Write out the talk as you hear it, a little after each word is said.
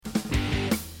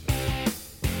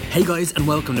Hey guys, and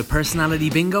welcome to Personality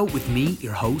Bingo with me,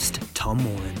 your host, Tom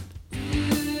Moran.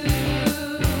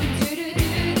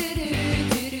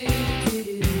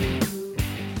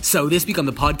 So this week on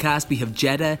the podcast we have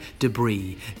Jeda de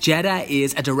Brí. Jeda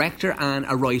is a director and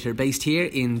a writer based here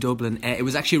in Dublin. It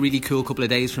was actually a really cool couple of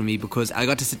days for me because I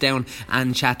got to sit down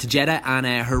and chat to Jeda and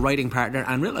her writing partner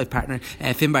and real life partner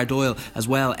Finbar Doyle as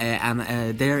well,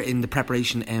 and they're in the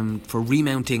preparation for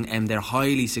remounting their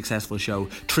highly successful show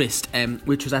Tryst,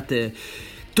 which was at the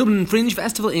Dublin Fringe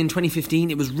Festival in 2015.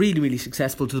 It was really, really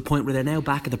successful to the point where they're now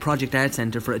back at the Project Art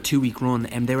Centre for a 2-week run.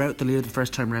 They were out the Lear the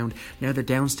first time round. Now they're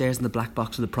downstairs in the black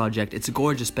box of the project. It's a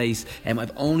gorgeous space.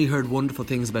 I've only heard wonderful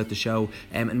things about the show,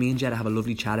 and me and Jeda have a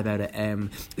lovely chat about it.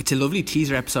 It's a lovely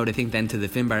teaser episode, I think, then to the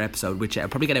Finbar episode, which I'll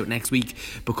probably get out next week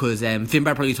because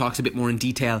Finbar probably talks a bit more in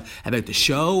detail about the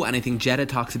show, and I think Jeda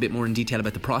talks a bit more in detail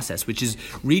about the process, which is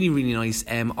really, really nice.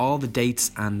 All the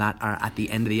dates and that are at the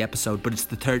end of the episode, but it's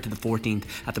the 3rd to the 14th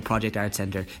at the Project Art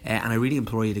Centre, and I really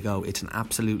implore you to go. It's an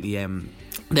absolutely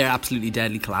they're absolutely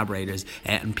deadly collaborators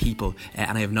and people,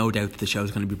 and I have no doubt that the show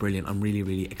is going to be brilliant. I'm really,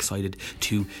 really excited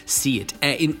to see it.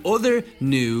 In other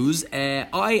news,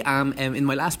 I am in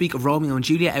my last week of Romeo and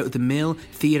Juliet out at the Mill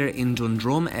Theatre in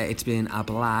Dundrum. It's been a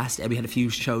blast. We had a few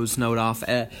shows snowed off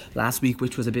last week,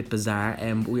 which was a bit bizarre,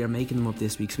 but we are making them up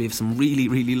this week, so we have some really,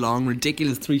 really long,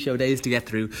 ridiculous 3-show days to get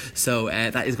through, so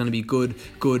that is going to be good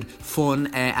fun,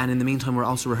 and in the meantime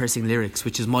we're also rehearsing Lyrics,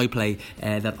 which is my play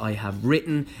that I have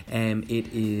written. It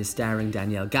is starring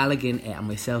Danielle Galligan and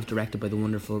myself, directed by the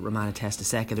wonderful Romana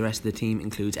Testaseca. The rest of the team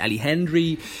includes Ellie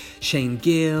Hendry, Shane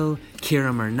Gill,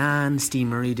 Ciara Murnan. Steve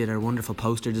Murray did our wonderful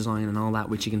poster design and all that,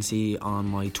 which you can see on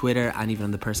my Twitter and even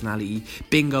on the Personality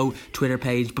Bingo Twitter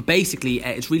page. But basically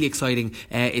it's really exciting.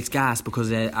 It's gas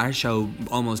because our show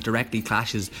almost directly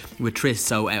clashes with Tryst,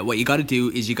 so what you got to do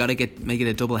is you got to make it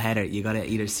a double header. You got to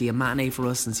either see a matinee for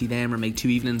us and see them, or make 2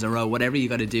 evenings in a row, whatever you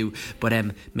got to do, but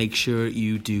make sure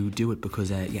you do it because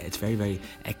it's very, very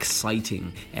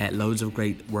exciting. Loads of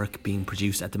great work being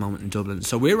produced at the moment in Dublin.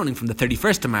 So we're running from the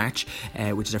 31st of March,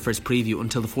 which is our first preview,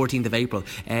 until the 14th of April.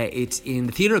 It's in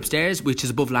the theatre upstairs, which is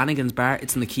above Lanigan's Bar.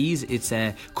 It's in the Quays. It's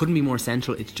couldn't be more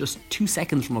central. It's just 2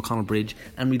 seconds from O'Connell Bridge,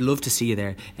 and we'd love to see you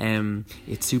there.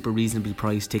 It's super reasonably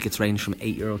priced. Tickets range from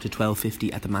 €8 to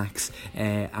 $12.50 at the max,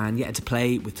 and it's a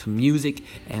play with some music.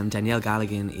 Danielle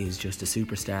Galligan is just a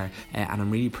superstar, and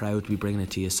I'm really proud to be bringing it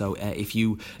to you. So if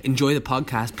you enjoy the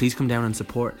podcast, please come down and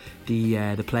support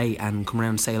the play and come around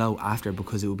and say hello after,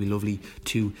 because it would be lovely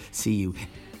to see you.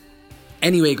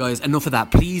 Anyway guys, enough of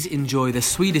that. Please enjoy the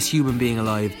sweetest human being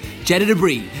alive, Jeda de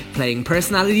Brí, playing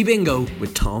Personality Bingo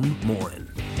with Tom Moran.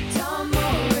 Tom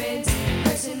Moran's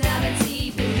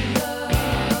Personality Bingo.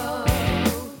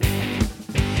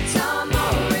 Tom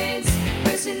Moran's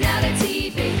Personality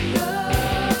Bingo.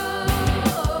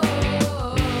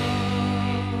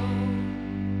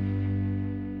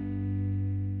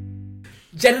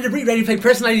 Jeda de Brí, ready to play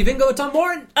Personality Bingo with Tom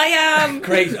Moran? I am.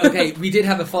 Great. Okay, we did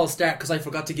have a false start because I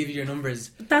forgot to give you your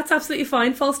numbers. That's absolutely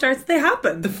fine. False starts, they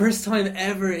happen. The first time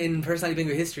ever in Personality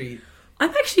Bingo history. I'm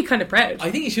actually kind of proud.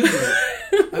 I think you should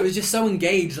be. I was just so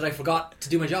engaged that I forgot to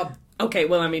do my job. Okay,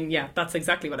 well, I mean, yeah, that's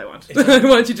exactly what I want. I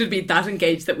want you to be that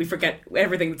engaged that we forget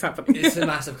everything that's happening. It's a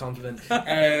massive compliment.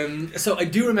 So I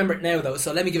do remember it now, though,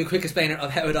 so let me give a quick explainer of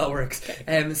how it all works.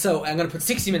 Okay. So I'm going to put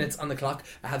 60 minutes on the clock.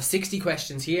 I have 60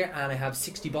 questions here, and I have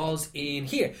 60 balls in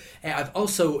here. I've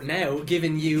also now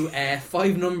given you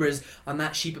 5 numbers on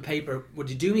that sheet of paper.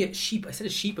 Would you do me a sheep? I said a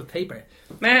sheet of paper.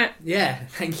 Meh. Yeah,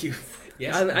 thank you.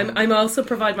 Yes, I'm also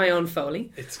provide my own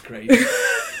Foley. It's great.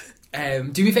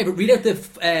 Do me a favour, read out the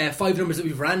 5 numbers that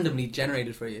we've randomly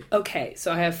generated for you. Okay,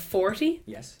 so I have 40,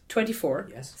 Yes. 24,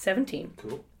 Yes. 17,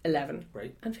 Cool. 11,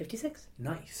 Right. and 56.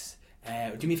 Nice.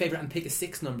 Do me a favour and pick a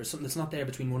 6 number, something that's not there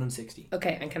between 1 and 60.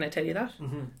 Okay, and can I tell you that?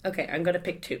 Mm-hmm. Okay, I'm going to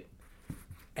pick 2.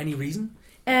 Any reason?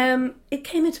 It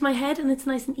came into my head and it's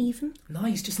nice and even.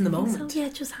 Nice, just in the moment. So, yeah,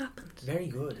 it just happened. Very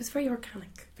good. It was very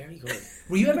organic. Very good.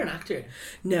 Were you ever an actor?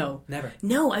 No. Never?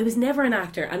 No, I was never an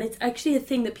actor, and it's actually a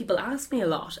thing that people ask me a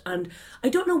lot, and I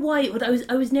don't know why, but I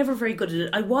was never very good at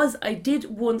it. I did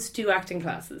once do acting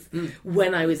classes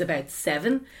when I was about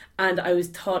 7, and I was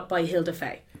taught by Hilda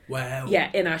Faye. Wow. Yeah,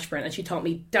 in Ashburn, and she taught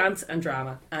me dance and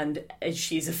drama, and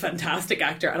she's a fantastic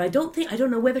actor, and I don't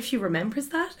know whether she remembers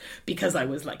that because I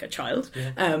was like a child,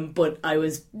 but I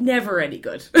was never any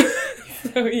good.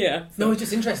 So yeah. No, it's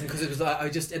just interesting because it was like, I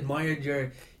just admired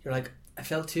you're like, I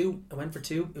felt 2, I went for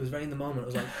 2, it was very in the moment, I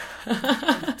was like,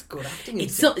 that's good acting.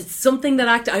 It's something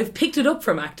that I've picked it up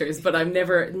from actors, but I'm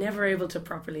never able to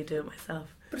properly do it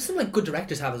myself. But some like good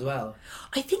directors have as well.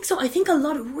 I think so. I think a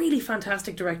lot of really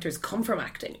fantastic directors come from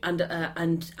acting, and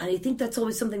I think that's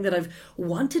always something that I've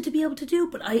wanted to be able to do.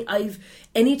 But I've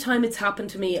anytime it's happened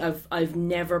to me, I've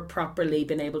never properly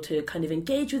been able to kind of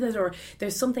engage with it, or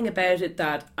there's something about it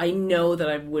that I know that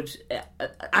I would.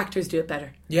 Actors do it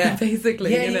better. Yeah,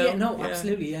 basically. Yeah, you know? no,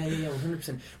 absolutely. Yeah,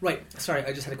 100%. Right. Sorry,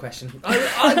 I just had a question.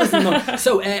 I wasn't wrong.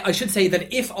 So I should say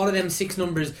that if all of them 6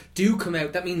 numbers do come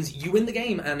out, that means you win the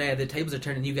game, and the tables are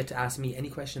turned, and you get to ask me any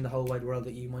question in the whole wide world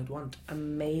that you might want.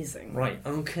 Amazing. Right.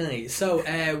 Okay. So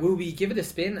will we give it a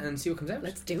spin and see what comes out?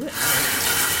 Let's do it.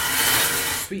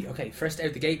 Sweet. Okay. First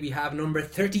out the gate, we have number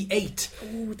 38.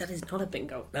 Oh, that is not a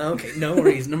bingo. Okay. No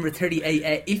worries. Number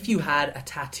 38. If you had a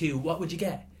tattoo, what would you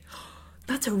get?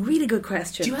 That's a really good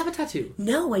question. Do you have a tattoo?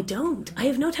 No, I don't. I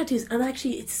have no tattoos, and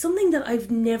actually it's something that I've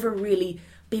never really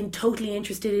been totally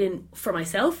interested in for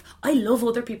myself. I love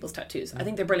other people's tattoos. I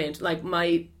think they're brilliant. Like,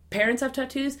 my parents have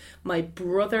tattoos. My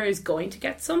brother is going to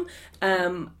get some.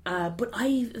 But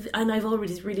I've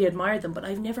always really admired them, but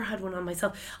I've never had one on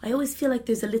myself. I always feel like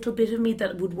there's a little bit of me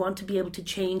that would want to be able to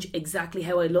change exactly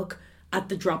how I look at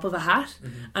the drop of a hat.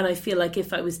 And I feel like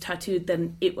if I was tattooed,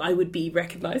 then I would be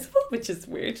recognisable, which is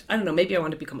weird. I don't know, maybe I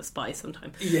want to become a spy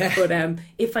sometime. Yeah. But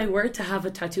if I were to have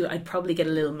a tattoo, I'd probably get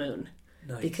a little moon.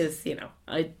 Nice. Because, you know,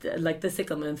 I like the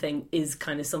sickle moon thing is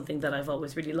kind of something that I've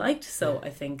always really liked, so I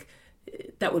think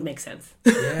that would make sense.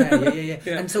 Yeah.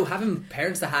 And so having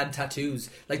parents that had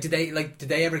tattoos, did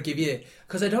they ever give you?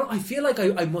 Because I feel like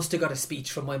I must have got a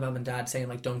speech from my mum and dad saying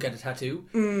don't get a tattoo.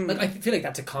 I feel like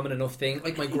that's a common enough thing.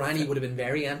 Like, my granny would have been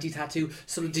very anti-tattoo.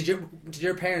 So did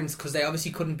your parents? Because they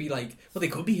obviously couldn't be they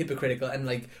could be hypocritical and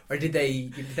or did they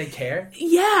care?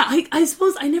 Yeah, I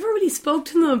suppose I never really spoke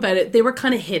to them about it. They were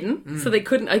kind of hidden, so I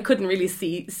couldn't really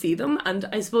see them. And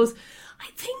I suppose I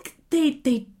think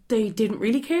they didn't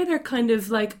really care. They're kind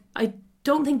of I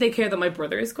don't think they care that my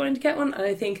brother is going to get one, and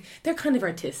I think they're kind of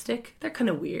artistic. They're kind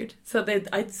of weird. So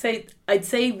I'd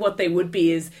say what they would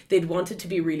be is they'd want it to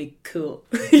be really cool.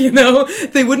 You know,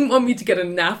 they wouldn't want me to get a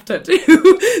nap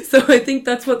tattoo. So I think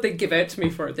that's what they'd give out to me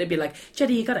for. They'd be like,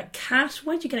 "Jeda, you got a cat?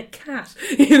 Why'd you get a cat?"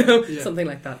 You know, something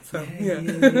like that. So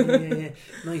yeah.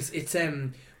 Nice. It's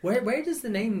where does the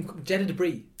name Jeda de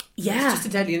Brí? Yeah. Just to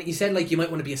tell you said you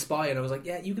might want to be a spy, and I was like,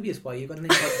 yeah, you could be a spy. You've got a name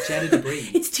called Jeda de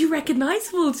Brí. It's too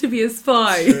recognisable to be a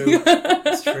spy.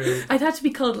 It's true. I'd have to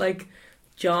be called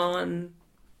John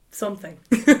something.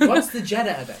 What's the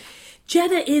Jeda about?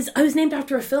 Jeda I was named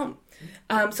after a film.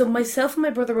 So myself and my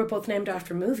brother were both named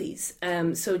after movies.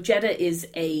 So Jeda is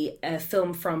a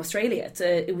film from Australia.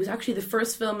 It was actually the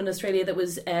first film in Australia that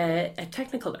was a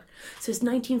Technicolor. So it's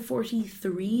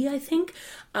 1943, I think.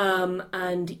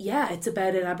 And yeah, it's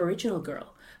about an Aboriginal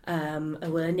girl. A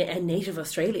native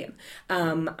Australian.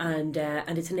 And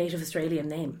it's a native Australian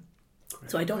name.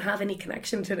 So I don't have any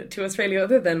connection to Australia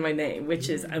other than my name, which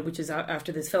is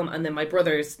after this film. And then my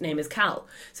brother's name is Cal,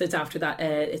 so it's after that.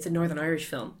 It's a Northern Irish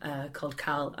film called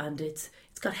Cal, and it's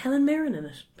got Helen Mirren in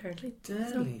it, apparently.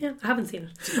 So, yeah, I haven't seen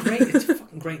it. It's a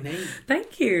fucking great name.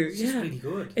 Thank you. It's just really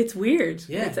good. It's weird.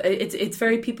 Yeah. It's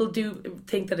very, people do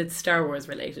think that it's Star Wars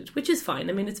related, which is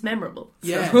fine. I mean, it's memorable.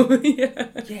 Yeah. So, yeah.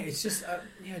 Yeah, it's just I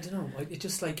don't know. It's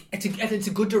just it's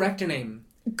a good director name.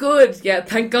 Good, yeah.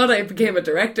 Thank God I became a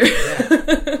director.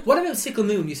 Yeah. What about Sickle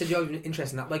Moon? You said you have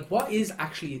interest in that. What is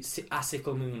actually a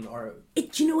Sickle Moon? Or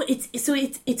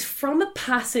It's from a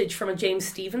passage from a James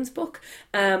Stephens book,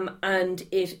 and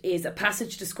it is a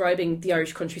passage describing the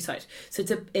Irish countryside. So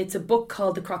it's a book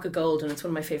called The Crock of Gold, and it's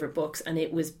one of my favourite books. And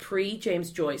it was pre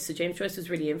James Joyce. So James Joyce was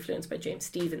really influenced by James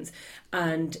Stephens,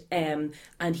 and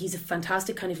he's a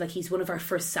fantastic kind of he's one of our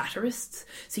first satirists.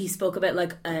 So he spoke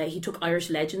about he took Irish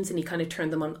legends and he kind of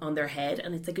turned them on their head,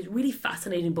 and it's a really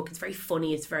fascinating book. It's very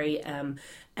funny, it's very kind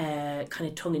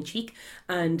of tongue-in-cheek,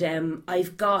 and I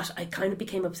kind of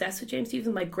became obsessed with James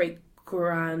Stephens. My great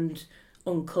grand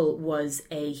uncle was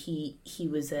he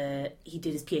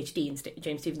did his PhD in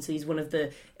James Stephens, so he's one of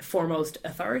the foremost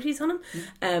authorities on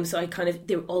him. So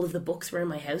all of the books were in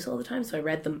my house all the time, so I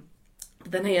read them.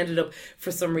 But then I ended up,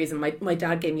 for some reason, my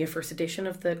dad gave me a first edition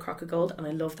of The Crock of Gold, and I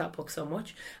loved that book so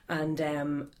much. And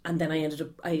then I ended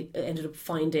up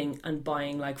finding and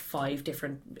buying 5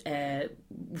 different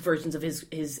versions of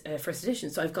his first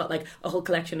edition. So I've got a whole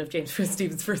collection of James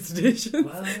Stephens' first edition.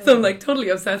 Wow. So I'm totally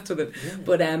obsessed with it.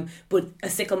 Yeah. But a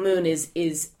Sickle Moon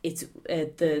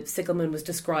the Sickle Moon was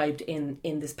described in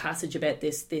this passage about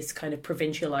this kind of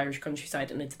provincial Irish countryside,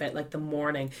 and it's about the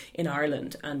morning in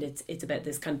Ireland, and it's about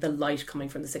this kind of the light coming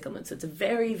from the sickle moon. So it's a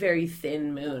very, very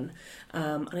thin moon.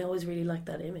 And I always really liked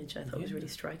that image. I thought it was really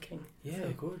striking. Yeah,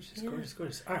 So,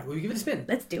 gorgeous. All right, will you give it a spin?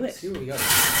 let's do it. See what we got.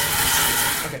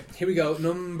 Okay, here we go.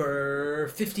 Number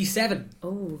 57.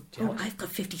 Oh, you have it? I've got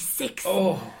 56.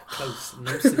 Oh, close.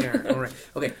 No cigar. All right.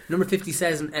 Okay, number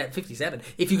 57. 57.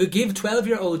 If you could give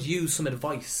 12-year-old you some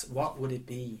advice, what would it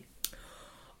be?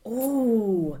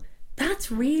 Oh,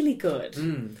 that's really good.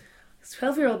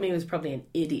 12-year-old me was probably an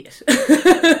idiot.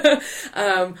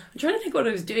 I'm trying to think what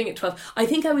I was doing at 12. I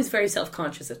think I was very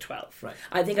self-conscious at 12. Right.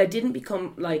 I think I didn't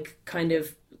become like kind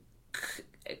of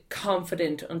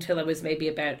confident until I was maybe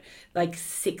about like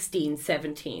 16,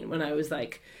 17, when I was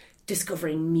like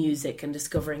discovering music and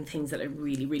discovering things that I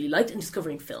really, really liked, and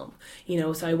discovering film, you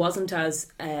know. So I wasn't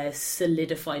as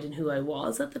solidified in who I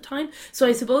was at the time. So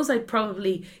I suppose I'd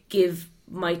probably give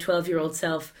my 12-year-old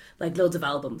self like loads of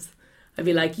albums. I'd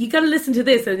be like, you got to listen to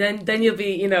this, and then you'll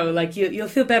be, you know, like you'll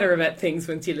feel better about things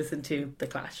once you listen to The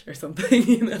Clash or something,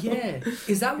 you know. Yeah,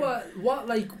 is that what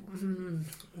like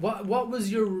what was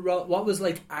your what was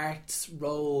like art's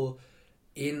role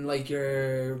in like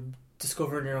your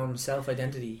discovering your own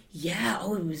self-identity? Yeah,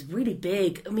 it was really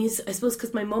big. I mean, I suppose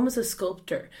because my mum was a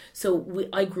sculptor, so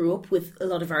I grew up with a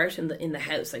lot of art in the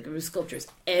house. Like there were sculptures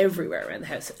everywhere around the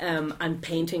house, and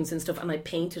paintings and stuff. And I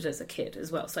painted as a kid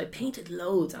as well. So I painted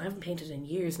loads. I haven't painted in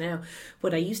years now,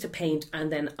 but I used to paint,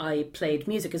 and then I played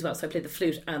music as well. So I played the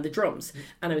flute and the drums,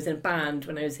 and I was in a band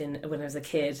when I was a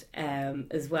kid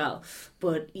as well.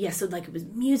 But yeah, so like it was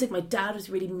music. My dad was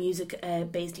really music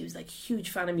based. He was like a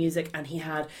huge fan of music, and he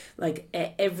had like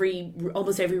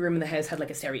almost every room in the house had like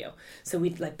a stereo, so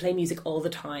we'd like play music all the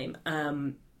time.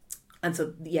 And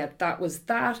so yeah, that was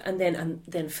that, and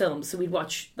then films. So we'd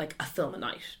watch like a film a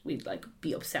night. We'd like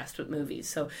be obsessed with movies.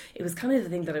 So it was kind of the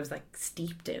thing that I was like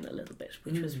steeped in a little bit,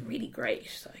 which was really great.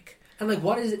 Like, and like,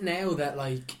 what is it now that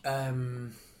like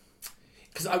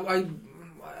because I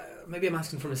maybe I'm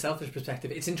asking from a selfish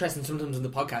perspective. It's interesting, sometimes on the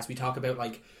podcast we talk about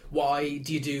like, why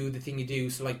do you do the thing you do?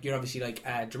 So like, you're obviously like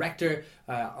a director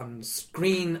on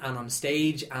screen and on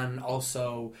stage, and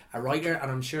also a writer, and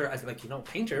I'm sure as like, you know,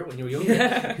 painter when you were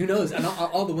younger. Who knows, and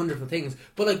all the wonderful things.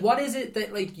 But like, what is it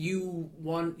that like you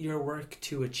want your work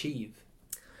to achieve?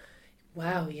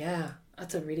 wow, yeah,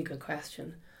 that's a really good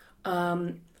question.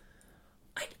 I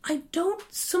don't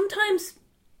sometimes.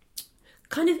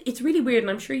 Kind of, it's really weird, and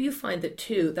I'm sure you find that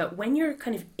too, that when you're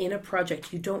kind of in a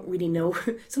project, you don't really know,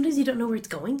 sometimes you don't know where it's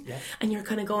going, and you're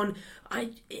kind of going,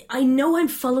 I know I'm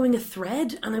following a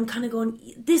thread, and I'm kind of going,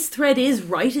 this thread is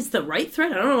right, it's the right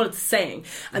thread, I don't know what it's saying,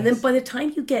 and then by the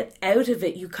time you get out of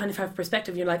it, you kind of have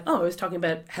perspective, you're like, oh, I was talking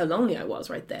about how lonely I was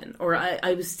right then, or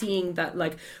I was seeing that,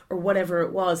 like, or whatever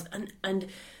it was, and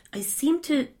I seem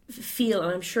to feel,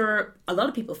 and I'm sure a lot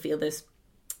of people feel this,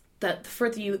 that the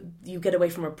further you get away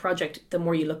from a project, the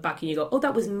more you look back and you go, oh,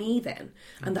 that was me then,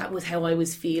 and that was how I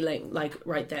was feeling like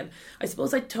right then. I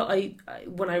suppose I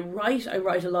when I write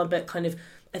a lot about kind of,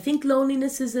 I think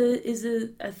loneliness is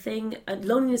a thing, and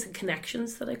loneliness and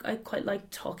connections that I quite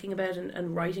like talking about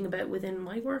and writing about within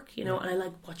my work, you know, and I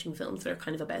like watching films that are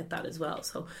kind of about that as well.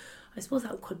 So I suppose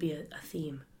that could be a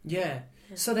theme. Yeah.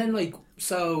 So then, like,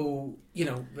 you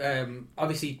know,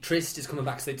 obviously Trist is coming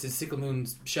back, so it's a Sickle Moon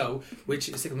show, which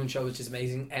is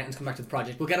amazing, and to come back to the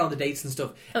project. We'll get all the dates and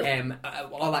stuff,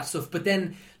 all that stuff. But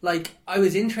then, like, I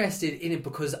was interested in it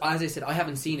because, as I said, I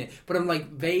haven't seen it, but I'm like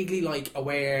vaguely like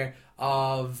aware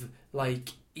of like,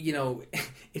 you know,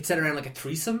 it's set around like a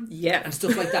threesome, and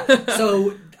stuff like that.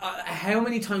 So, how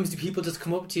many times do people just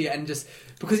come up to you and just,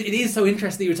 because it is so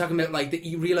interesting that you're talking about like that,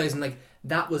 you realizing like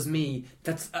that was me.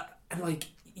 That's and like,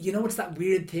 you know, it's that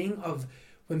weird thing of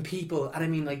when people, and I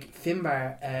mean like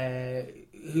Finbar,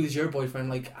 who's your boyfriend,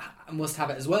 like must have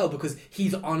it as well, because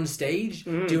he's on stage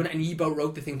doing it, and you both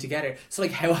wrote the thing together. So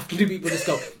like, how often do people just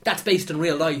go, that's based on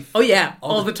real life? Oh yeah,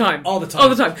 all the time.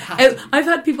 I've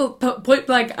had people point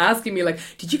blank asking me like,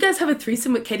 did you guys have a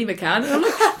threesome with Katie McCann? And I'm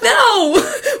like, no,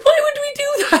 why would we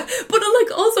do that? But I'm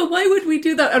like, also, why would we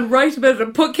do that and write about it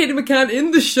and put Katie McCann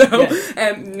in the show?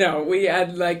 No, we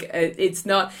had like, it's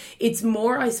not, it's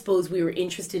more, I suppose, we were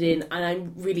interested in, and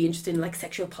I'm really interested in like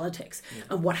sexual politics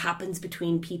and what happens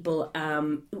between people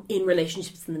in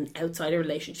relationships and then outside of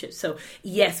relationships. So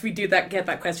yes, we do get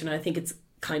that question, and I think it's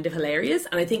kind of hilarious,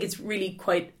 and I think it's really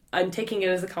quite, I'm taking it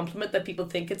as a compliment that people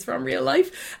think it's from real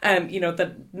life, you know,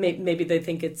 that maybe they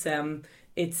think it's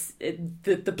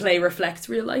the play reflects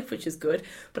real life, which is good.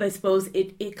 But I suppose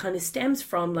it kind of stems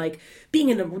from like being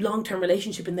in a long-term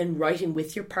relationship and then writing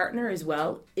with your partner as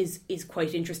well is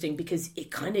quite interesting, because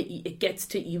it kind of, you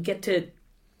get to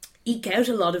eke out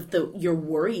a lot of your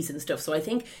worries and stuff. So I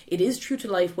think it is true to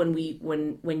life when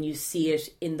you see it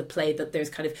in the play, that there's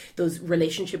kind of those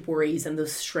relationship worries and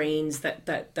those strains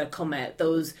that come out.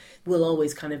 Those will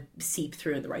always kind of seep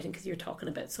through in the writing, because you're talking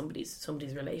about somebody's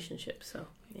relationship. So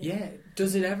yeah.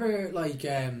 Does it ever like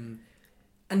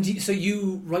so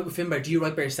you write with Finbar? Do you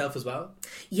write by yourself as well?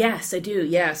 Yes, I do.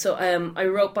 Yeah. So I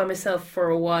wrote by myself for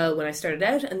a while when I started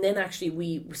out, and then actually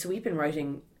we've been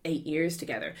writing 8 years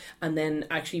together, and then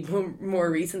actually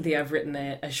more recently I've written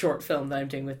a short film that I'm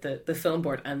doing with the film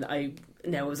board, and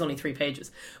it was only 3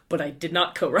 pages, but I did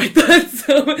not co-write that,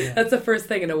 so that's the first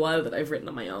thing in a while that I've written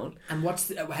on my own. And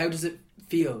how does it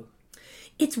feel?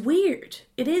 It's weird.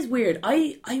 It is weird.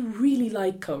 I really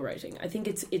like co-writing. I think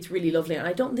it's really lovely, and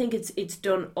I don't think it's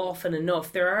done often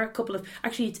enough. There are a couple of,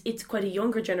 actually it's quite a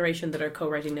younger generation that are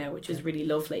co-writing now, which is really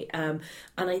lovely. And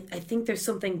I think there's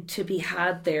something to be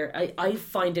had there. I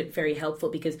find it very helpful,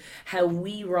 because how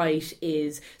we write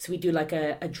is, so we do like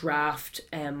a draft.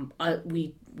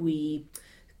 We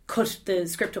cut the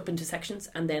script up into sections,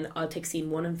 and then I'll take scene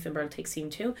 1 and Finbar will take scene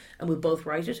 2, and we'll both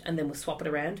write it, and then we'll swap it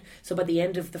around. So by the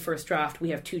end of the first draft, we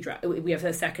have we have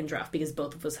a second draft, because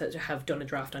both of us have done a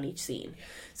draft on each scene.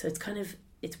 So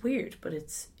it's weird, but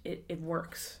it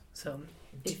works. So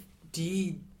do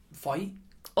you fight?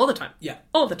 All the time. Yeah.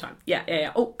 All the time.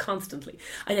 Yeah. Oh, constantly.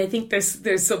 And I think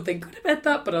there's something good about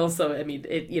that, but also, I mean,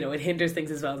 it hinders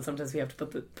things as well, and sometimes we have to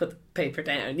put the paper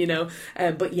down,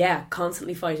 but yeah,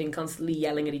 constantly fighting, constantly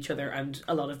yelling at each other, and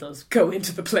a lot of those go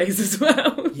into the plays as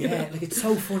well. Yeah, like it's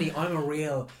so funny. I'm a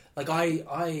real, like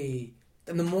and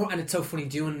it's so funny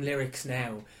doing lyrics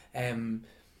now.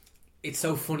 It's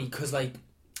so funny because like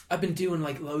I've been doing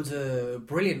like loads of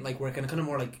brilliant like work and kind of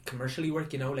more like commercially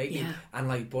work, lately. Yeah. And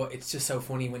like, but it's just so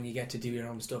funny when you get to do your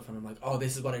own stuff, and I'm like, oh,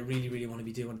 this is what I really, really want to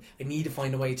be doing. I need to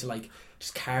find a way to like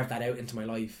just carve that out into my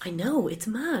life. I know, it's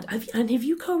mad. Have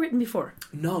you co-written before?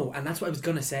 No, and that's what I was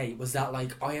gonna say, was that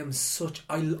like I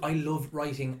love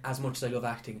writing as much as I love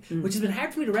acting, which has been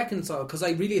hard for me to reconcile, because I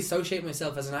really associate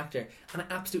myself as an actor, and I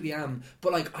absolutely am.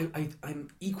 But like I'm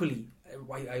equally.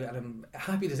 And I'm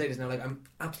happy to say this now, like I'm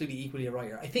absolutely equally a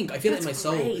writer. I feel it in my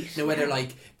soul. Whether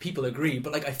like people agree,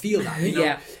 but like I feel that,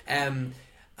 Yeah.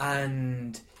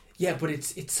 And yeah, but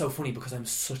it's so funny because I'm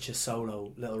such a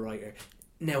solo little writer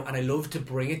now, and I love to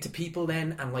bring it to people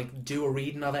then, and like do a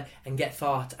reading of it and get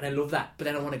thoughts, and I love that. But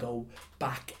then I want to go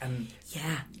back and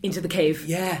into the cave.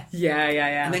 Yeah,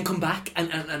 and then come back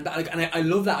and I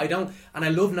love that. I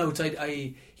love notes.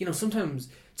 I sometimes.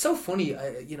 It's so funny,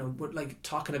 but like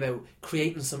talking about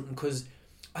creating something, because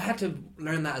I had to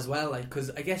learn that as well, like, because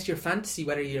I guess your fantasy,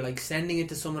 whether you're like sending it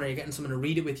to someone or you're getting someone to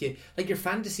read it with you, like your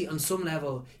fantasy on some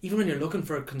level, even when you're looking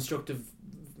for constructive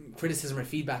criticism or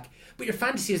feedback, but your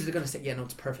fantasy is they're going to say, yeah, no,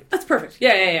 it's perfect. That's perfect.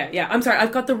 Yeah. I'm sorry,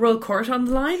 I've got the Royal Court on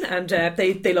the line, and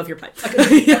they love your play.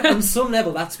 On some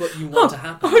level, that's what you want to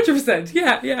happen. 100%.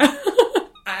 Yeah.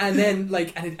 And then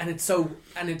like, and it's so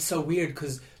weird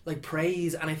because like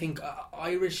praise, and I think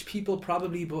Irish people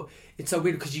probably, but it's so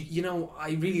weird because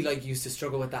I really like used to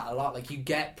struggle with that a lot. Like you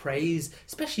get praise,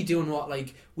 especially doing what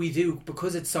like we do,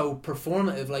 because it's so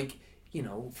performative. Like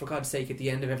for God's sake, at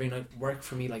the end of every night work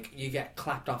for me, like you get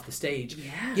clapped off the stage.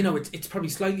 Yeah. It's probably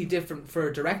slightly different for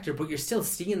a director, but you're still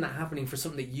seeing that happening for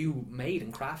something that you made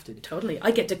and crafted. Totally, I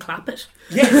get to clap it.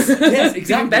 Yes, exactly.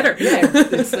 Even better. Yeah,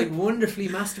 it's like wonderfully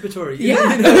masturbatory.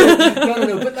 Yeah.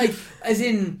 No, but like as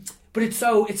in. But it's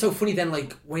so funny then,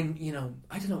 like when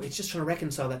I don't know, it's just trying to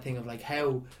reconcile that thing of like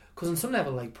how, because on some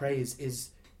level like praise is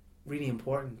really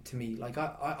important to me. Like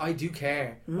I do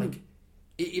care. Like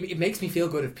it makes me feel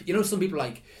good if some people are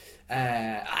like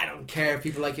I don't care if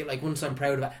people like it, like once I'm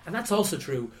proud of it, and that's also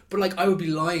true. But like I would be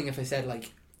lying if I said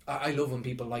like I love when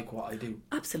people like what I do.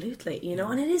 Absolutely,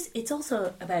 and it's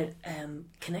also about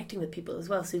connecting with people as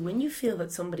well. So when you feel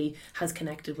that somebody has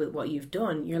connected with what you've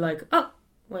done, you're like, oh,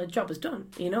 well, the job is done.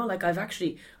 Like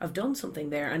I've done something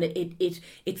there, and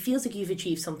it feels like you've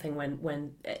achieved something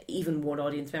when even one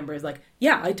audience member is like,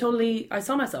 yeah, I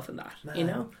saw myself in that.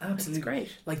 Man, absolutely, it's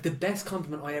great. Like the best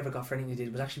compliment I ever got for anything I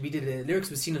did was actually, we did a lyrics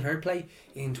with Seen and Heard play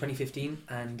in 2015,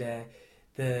 and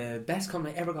the best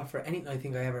compliment I ever got for anything I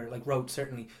think I ever like wrote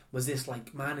certainly was this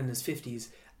like man in his 50s,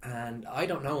 and I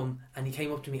don't know him, and he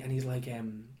came up to me and he's like, I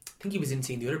think he was in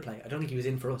Seeing the Other play. I don't think he was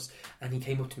in for us, and he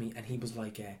came up to me and he was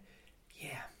like,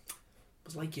 yeah, it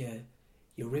was like you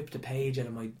ripped a page out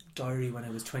of my diary when I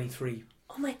was 23.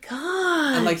 Oh my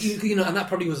god! And like and that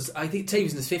probably was, I think, he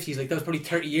was in his 50s. Like that was probably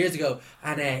 30 years ago,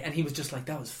 and he was just like,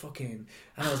 that was fucking.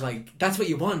 And I was like, that's what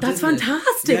you want. That's isn't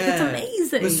fantastic. It? That's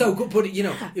amazing. It was so good, but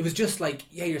it was just like,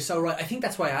 yeah, you're so right. I think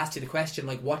that's why I asked you the question,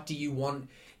 like, what do you want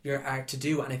your art to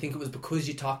do, and I think it was because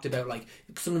you talked about like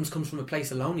it sometimes comes from a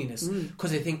place of loneliness,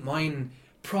 because I think mine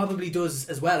probably does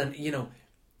as well, and you know,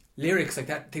 lyrics like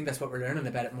that. I think that's what we're learning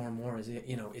about it more and more. Is it,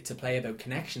 you know, it's a play about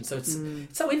connection. So it's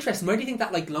so interesting. Where do you think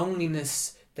that like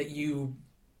loneliness that you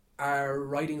are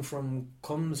writing from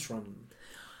comes from?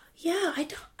 Yeah, I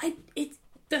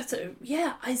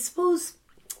suppose.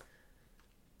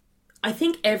 I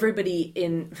think everybody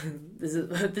in this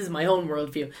is my own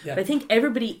worldview. Yeah. But I think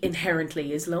everybody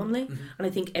inherently is lonely, and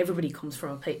I think everybody comes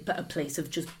from a place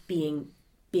of just being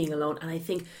alone. And I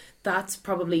think that's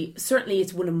probably, certainly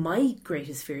it's one of my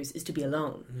greatest fears, is to be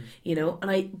alone, you know,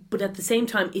 but at the same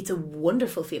time, it's a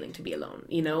wonderful feeling to be alone,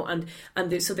 you know, and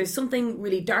there's something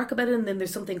really dark about it, and then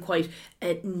there's something quite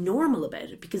normal about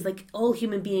it, because like all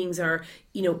human beings are,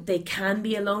 you know, they can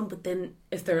be alone, but then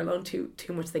if they're alone too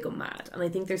much, they go mad. And I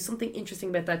think there's something interesting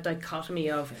about that dichotomy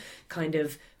of kind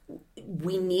of,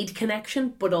 we need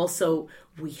connection, but also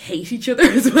we hate each other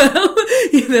as well,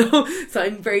 you know. So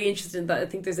I'm very interested in that. I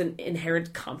think there's an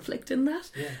inherent conflict in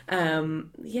that. And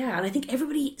I think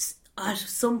everybody at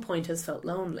some point has felt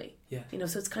lonely. Yeah, you know.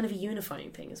 So it's kind of a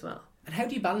unifying thing as well. And how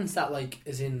do you balance that, like,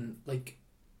 as in, like,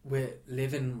 with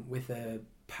living with a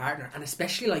partner, and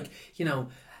especially like, you know.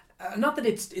 Not that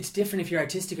it's different if you're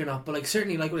artistic or not, but like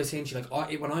certainly like what I was saying to you,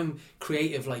 like when I'm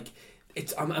creative, like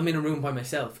I'm in a room by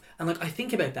myself, and like I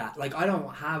think about that, like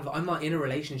I'm not in a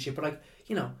relationship, but like,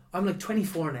 you know, I'm like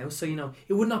 24 now, so you know,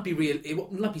 it would not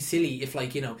be silly if,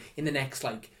 like, you know, in the next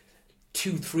like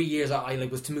 2-3 years I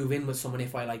like was to move in with someone,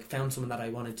 if I like found someone that I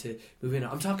wanted to move in.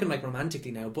 I'm talking like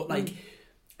romantically now, but like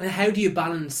how do you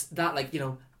balance that, like, you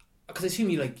know, because I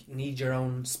assume you like need your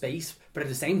own space, but at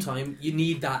the same time you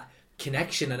need that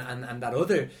connection and that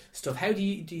other stuff. How do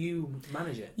you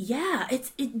manage it? Yeah,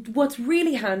 what's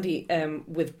really handy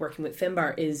with working with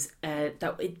Finbar is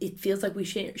that it feels like we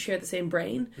share the same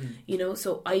brain, you know,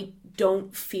 so I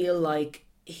don't feel like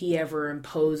he ever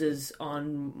imposes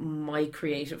on my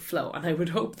creative flow, and I would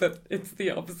hope that it's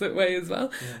the opposite way as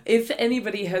well. If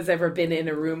anybody has ever been in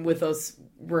a room with us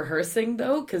rehearsing,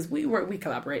 though, because we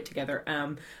collaborate together,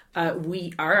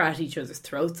 we are at each other's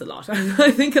throats a lot.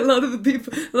 I think a lot of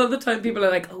the time people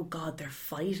are like, oh god, they're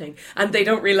fighting, and they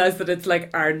don't realise that it's like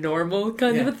our normal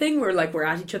kind of a thing. We're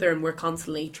at each other, and we're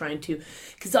constantly trying to,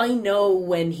 because I know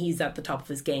when he's at the top of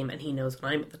his game, and he knows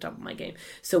when I'm at the top of my game,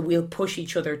 so we'll push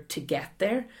each other to get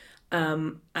there.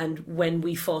 And when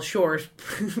we fall short,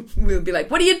 we'll be like,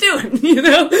 what are you doing? You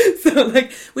know? So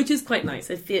like, which is quite nice.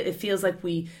 It feels like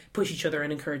we push each other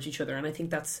and encourage each other. And I think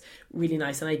that's really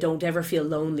nice. And I don't ever feel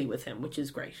lonely with him, which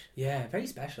is great. Yeah, very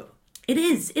special. It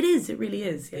is. It really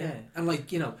is. Yeah. And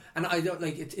like, you know, and I don't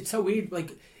like, it's so weird,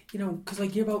 like, you know, because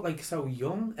like you're about like so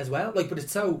young as well. Like, but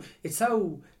it's so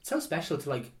special to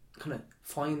like kind of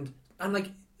find, and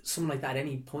like someone like that at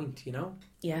any point, you know?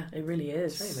 Yeah, it really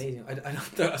is. It's very amazing. I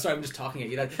don't, sorry, I'm just talking at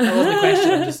you. That wasn't a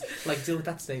question. I'm just like, deal with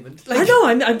that statement. Like, I know.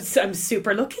 I'm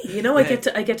super lucky. You know, I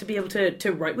get to be able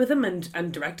to write with him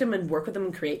and direct him and work with him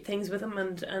and create things with him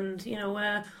and you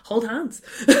know, hold hands.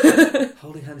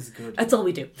 Holding hands is good. That's all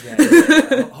we do. Yeah.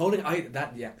 I like holding hands.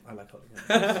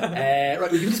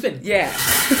 Right, we can spin. Yeah.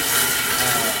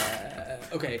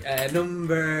 Okay,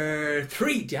 number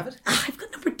 3. Do you have it? I've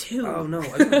got number 2. Oh no,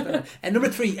 I don't know. Number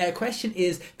 3. Question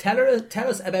is: tell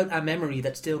us about a memory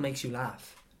that still makes you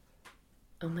laugh.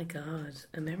 Oh my god,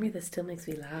 a memory that still makes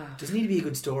me laugh. Doesn't need to be a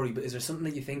good story, but is there something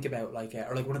that you think about, like,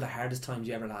 or like one of the hardest times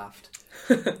you ever laughed?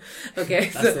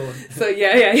 Okay, that's the one. So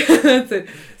yeah, that's it.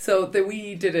 So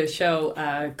we did a show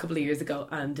a couple of years ago,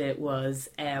 and it was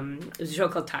a show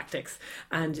called Tactics,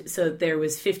 and so there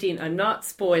was 15. I'm not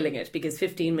spoiling it because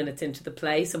 15 minutes into the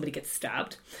play, somebody gets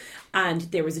stabbed. And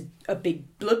there was a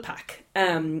big blood pack,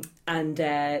 and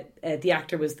the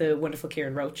actor was the wonderful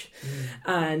Kieran Roach,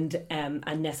 and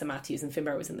Nessa Matthews, and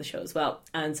Finbar was in the show as well.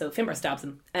 And so Finbar stabs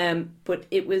him, but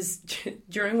it was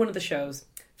during one of the shows.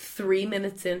 3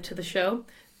 minutes into the show,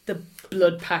 the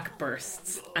blood pack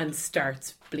bursts and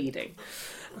starts bleeding,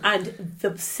 and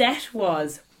the set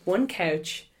was one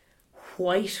couch,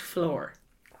 white floor,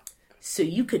 so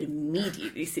you could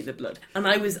immediately see the blood, and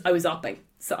I was opping.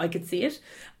 So I could see it,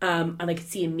 and I could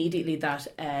see immediately that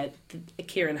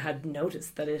Kieran had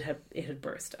noticed that it had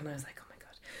burst, and I was like, oh my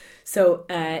god. So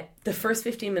the first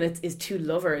 15 minutes is 2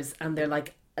 lovers, and they're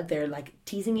like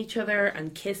teasing each other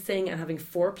and kissing and having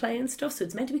foreplay and stuff. So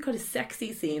it's meant to be quite a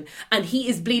sexy scene, and he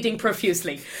is bleeding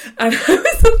profusely. And I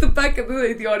was at the back of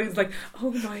the audience like, oh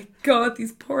my god,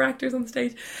 these poor actors on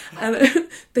stage, and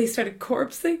they started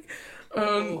corpsing.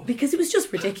 Because it was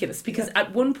just ridiculous. Because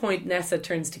at one point Nessa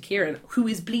turns to Kieran, who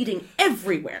is bleeding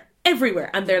everywhere,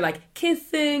 and they're like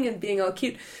kissing and being all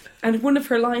cute. And one of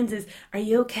her lines is, "Are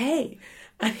you okay?"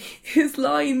 And his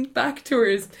line back to her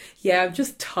is, "Yeah, I'm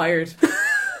just tired."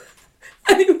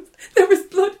 And there was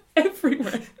blood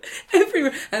everywhere.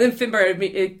 And then Finbar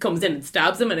it comes in and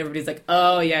stabs him, and everybody's like,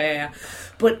 "Oh, yeah.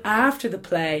 But after the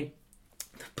play,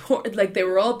 they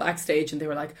were all backstage, and they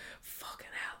were like, "Fucking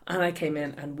hell." And I came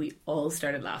in, and we all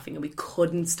started laughing, and we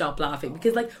couldn't stop laughing,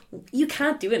 because, you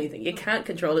can't do anything. You can't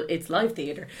control it. It's live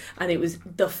theatre. And it was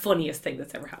the funniest thing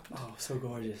that's ever happened. Oh, so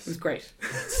gorgeous. It was great.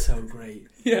 That's so great.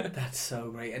 Yeah. That's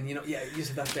so great. And, you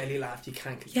said that belly laugh, you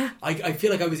can't... Yeah. I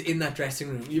feel like I was in that dressing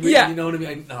room. You know what I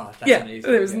mean? That's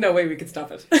amazing. There was no way we could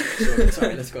stop it. Sure.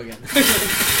 Sorry, let's go again.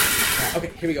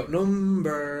 Okay, here we go.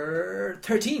 Number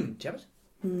 13. Do you have it?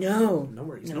 No. No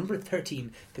worries. No. Number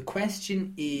 13. The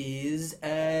question is...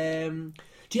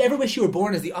 do you ever wish you were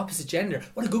born as the opposite gender?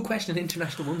 What a good question on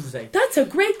International Women's Day. That's a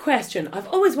great question. I've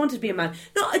always wanted to be a man.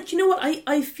 No, do you know what?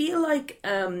 I feel like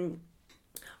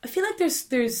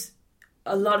there's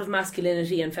a lot of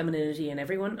masculinity and femininity in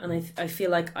everyone, and I feel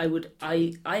like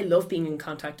I love being in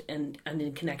contact and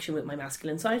in connection with my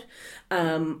masculine side,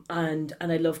 and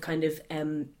I love kind of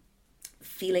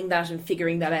feeling that and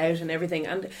figuring that out and everything.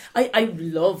 And I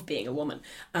love being a woman,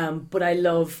 but I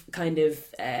love kind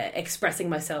of expressing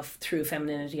myself through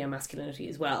femininity and masculinity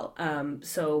as well. No,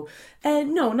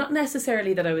 not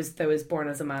necessarily that I was born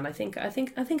as a man. I think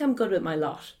I'm good with my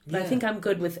lot. Yeah. I think I'm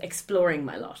good with exploring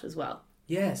my lot as well.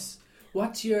 Yes.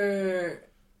 What's your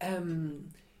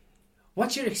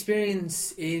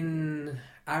experience in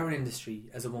our industry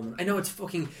as a woman? I know it's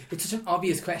such an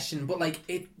obvious question, but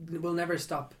it will never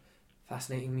stop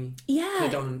fascinating me.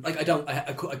 Yeah.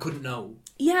 I couldn't know.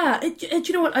 Yeah, do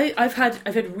you know what? I've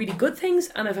had really good things,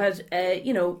 and I've had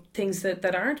things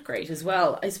that aren't great as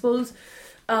well. I suppose.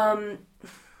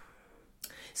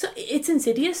 So it's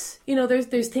insidious.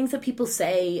 There's things that people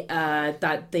say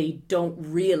that they don't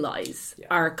realise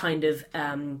are kind of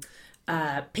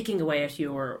picking away at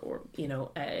you, or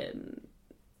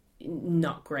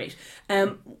not great.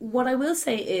 What I will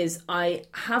say is I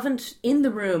haven't in the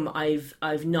room. I've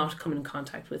not come in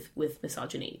contact with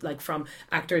misogyny, from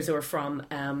actors or from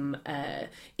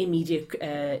immediate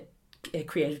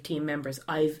creative team members.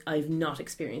 I've not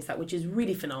experienced that, which is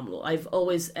really phenomenal. I've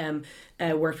always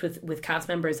worked with cast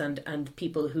members and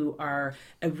people who are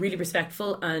really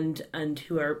respectful and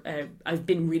who are I've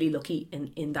been really lucky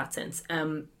in that sense.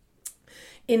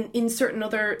 In certain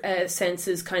other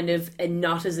senses, kind of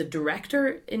not as a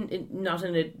director, not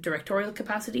in a directorial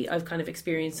capacity, I've kind of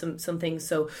experienced some things.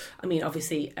 So, I mean,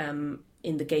 obviously,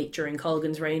 in the Gate during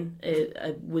Colgan's reign,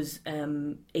 I was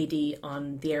AD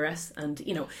on the Heiress, and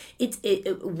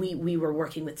we were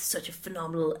working with such a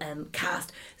phenomenal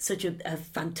cast, such a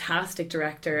fantastic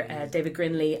director, David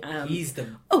Grinley. He's the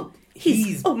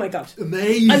He's oh my god,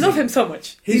 amazing! I love him so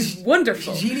much. He's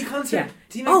wonderful. Geely concert.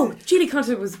 Yeah. Geely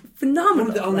concert was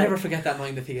phenomenal. I'll never forget that night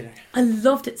in the theatre. I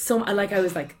loved it so much. I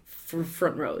was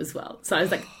front row as well. So I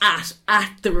was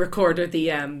at the recorder, the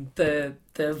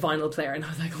vinyl player, and I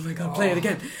was like, oh my god, play it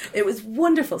again. It was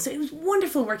wonderful. So it was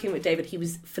wonderful working with David. He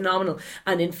was phenomenal.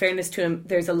 And in fairness to him,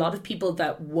 there's a lot of people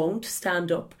that won't stand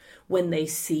up when they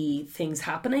see things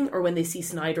happening or when they see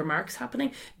snide remarks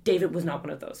happening. David was not one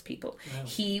of those people. Wow.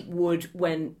 He would,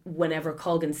 whenever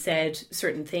Colgan said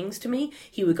certain things to me,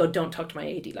 he would go, don't talk to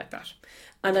my AD like that.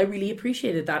 And I really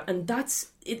appreciated that. And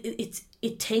that's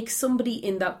it takes somebody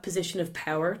in that position of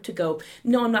power to go,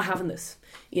 no, I'm not having this,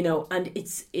 and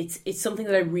it's something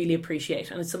that I really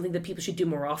appreciate, and it's something that people should do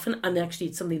more often. And actually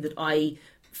it's something that I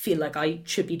feel like I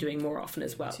should be doing more often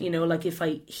as well. If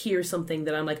I hear something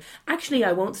that I'm like, actually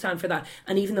I won't stand for that,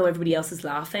 and even though everybody else is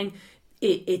laughing,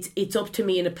 it's up to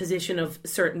me in a position of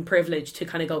certain privilege to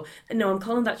kind of go, no, I'm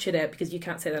calling that shit out because you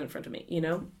can't say that in front of me,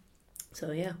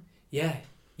 So yeah. Yeah,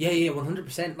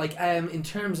 100%. In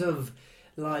terms of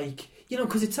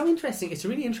because it's so interesting. It's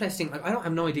really interesting. I don't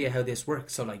have no idea how this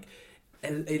works. So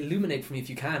illuminate for me if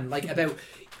you can. About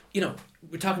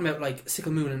we're talking about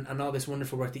Sickle Moon and all this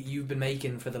wonderful work that you've been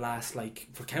making for the last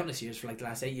for countless years, for the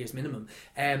last 8 years minimum.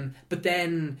 But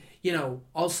then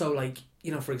also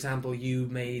for example, you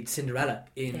made Cinderella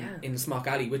in Smock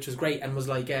Alley, which was great and was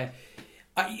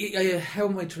how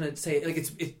am I trying to say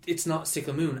it? It's not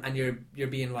Sickle Moon, and you're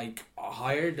being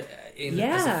hired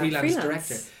as a freelance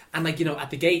director, and at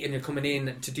the Gate, and you're coming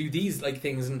in to do these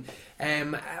things,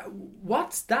 and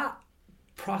what's that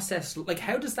process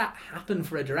how does that happen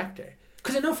for a director?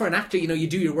 Because I know for an actor, you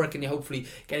do your work and you hopefully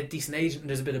get a decent agent and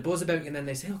there's a bit of buzz about you, and then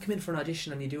they say, oh, come in for an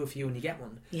audition, and you do a few and you get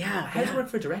one. Yeah. How does it work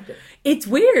for a director? It's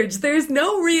weird. There's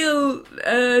no real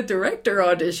director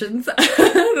auditions.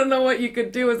 I don't know what you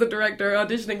could do as a director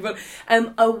auditioning, but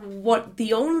what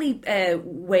the only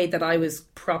way that I was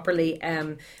properly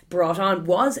brought on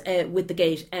was with the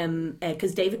gate,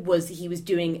 because David was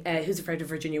doing Who's Afraid of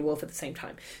Virginia Woolf at the same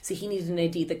time, so he needed an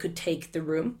AD that could take the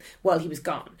room while he was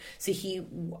gone. So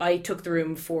I took the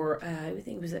room for I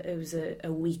think it was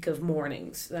a week of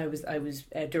mornings. I was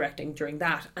directing during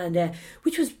that, and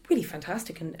which was really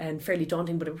fantastic and fairly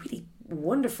daunting, but a really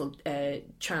wonderful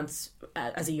chance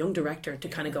as a young director to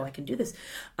kind of go, I can do this.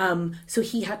 So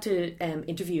he had to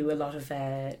interview a lot of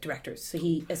directors.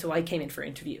 So I came in for an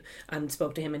interview and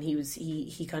spoke to him, and he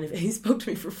spoke to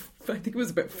me for, I think it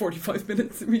was about 45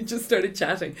 minutes, and we just started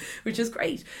chatting, which is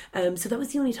great. So that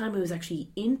was the only time I was actually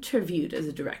interviewed as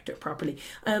a director properly.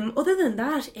 Other than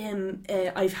that,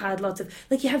 I've had lots of,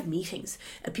 like, you have meetings,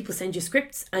 people send you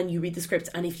scripts and you read the scripts,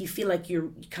 and if you feel like you're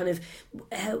kind of,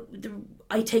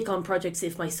 I take on projects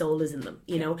if my soul is in them,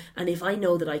 you know, and if I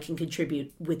know that I can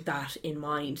contribute with that in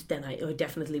mind, then I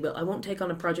definitely will. I won't take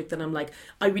on a project that I'm like,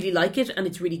 I really like it and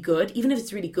it's really good, even if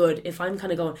it's really good, if I'm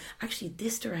kind of going, actually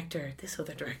this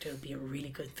other director would be a really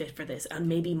good fit for this, and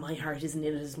maybe my heart isn't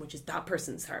in it as much as that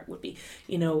person's heart would be,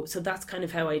 you know. So that's kind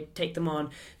of how I take them on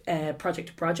project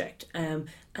to project. And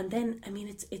then, I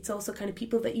mean, it's also kind of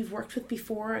people that you've worked with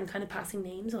before and kind of passing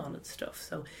names on and stuff,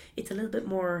 so it's a little bit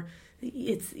more,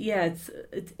 it's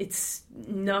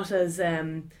not as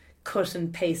cut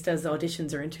and paste as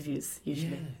auditions or interviews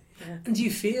usually. Yeah. And do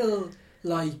you feel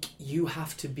like you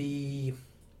have to be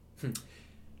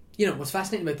you know, what's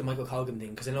fascinating about the Michael Colgan thing,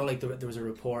 because I know, like, there was a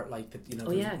report, like, that, you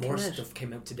know, more stuff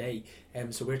came out today,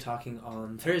 so we're talking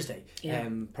on Thursday,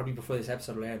 probably before this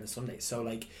episode will air on the Sunday. So,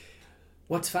 like,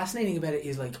 what's fascinating about it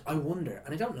is, like, I wonder,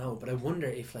 and I don't know, but I wonder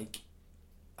if, like,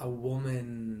 a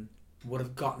woman would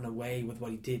have gotten away with what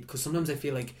he did, because sometimes I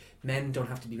feel like men don't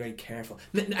have to be very careful.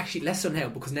 Actually, less so now,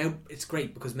 because now it's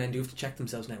great because men do have to check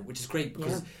themselves now, which is great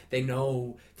because they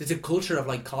know there's a culture of,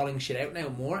 like, calling shit out now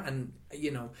more, and,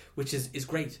 you know, which is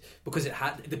great, because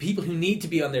the people who need to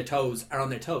be on their toes are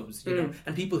on their toes, you know,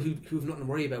 and people who have nothing to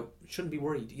worry about shouldn't be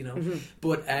worried, you know.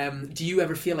 But do you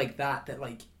ever feel like that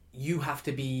like you have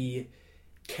to be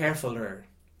carefuler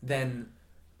than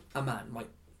a man might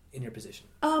in your position?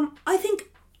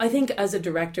 I think as a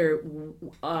director,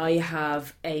 I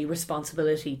have a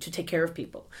responsibility to take care of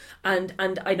people, and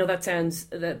I know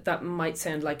that might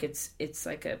sound like it's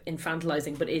like a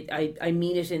infantilizing, but I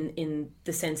mean it in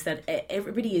the sense that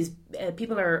everybody is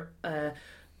people are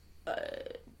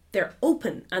they're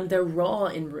open and they're raw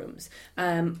in rooms,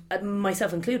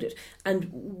 myself included, and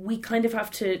we kind of have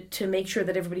to make sure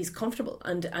that everybody's comfortable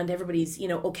and everybody's, you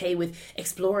know, okay with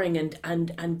exploring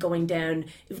and going down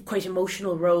quite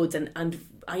emotional roads, and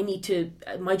I need to,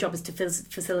 my job is to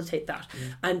facilitate that,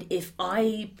 and if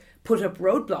I put up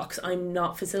roadblocks, I'm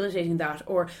not facilitating that,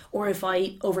 or if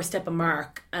I overstep a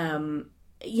mark,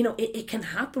 you know, it can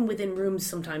happen within rooms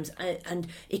sometimes, and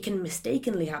it can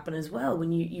mistakenly happen as well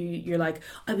when you're like,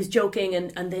 I was joking,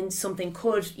 and then something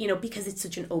could, you know, because it's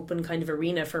such an open kind of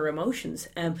arena for emotions.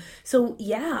 So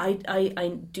yeah,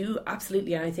 I do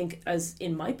absolutely, and I think as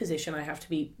in my position, I have to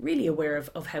be really aware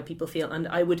of how people feel, and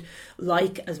I would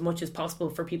like as much as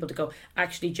possible for people to go,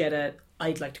 actually, Jeda,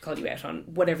 I'd like to call you out on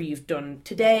whatever you've done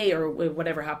today or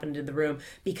whatever happened in the room,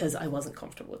 because I wasn't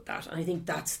comfortable with that. And I think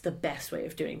that's the best way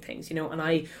of doing things, you know, and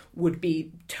I would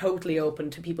be totally open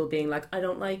to people being like, I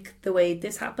don't like the way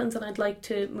this happens and I'd like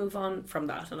to move on from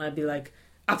that. And I'd be like,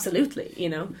 absolutely, you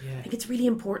know. I think it's really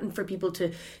important for people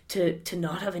to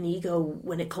not have an ego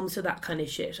when it comes to that kind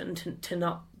of shit, and to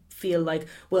not feel like,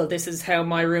 well, this is how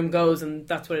my room goes and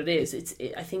that's what it is.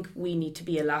 I think we need to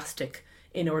be elastic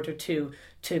in order to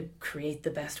create the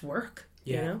best work,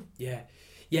 you know? Yeah,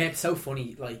 it's so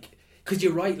funny, like, because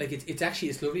you're right, like, it's actually,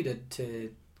 it's lovely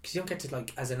to because you don't get to,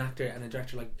 like, as an actor and a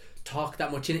director, like, talk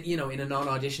that much in, you know, in a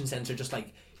non-audition sense, or just,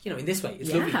 like, you know, in this way.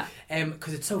 It's lovely.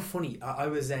 Because it's so funny. I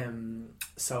was,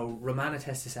 so Romana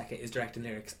Testiseka is directing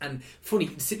lyrics, and funny,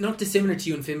 not dissimilar to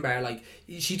you and Finbar, like,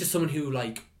 she's just someone who,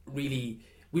 like, we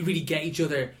really get each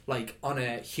other, like, on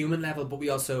a human level, but we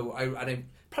also, I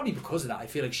probably because of that, I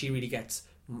feel like she really gets,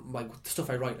 like, the stuff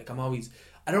I write, like,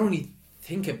 I don't really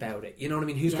think about it, you know what I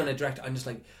mean, who's going to direct. I'm just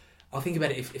like, I'll think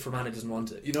about it if Romana doesn't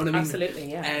want it, you know what I mean?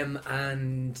 Absolutely, yeah.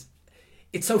 And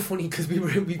it's so funny because we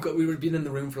were being in the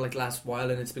room for, like, last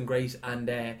while, and it's been great, and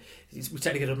we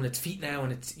started to get up on its feet now,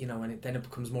 and it's, you know, and then it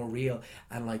becomes more real,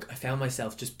 and, like, I found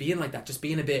myself just being like that, just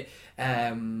being a bit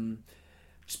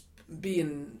just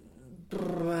being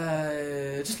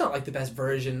just not, like, the best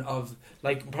version of,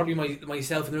 like, probably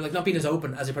myself, and they're, like, not being as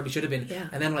open as I probably should have been,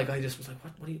 and then, like, I just was like,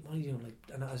 what are you doing, like,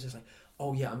 and I was just like,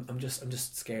 oh yeah, I'm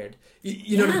just scared,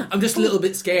 you know what I mean? I'm just a little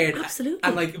bit scared, absolutely,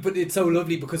 and, like, but it's so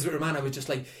lovely because with Romana I was just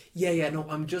like, no,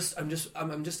 I'm just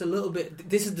a little bit,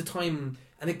 this is the time,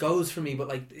 and it goes for me. But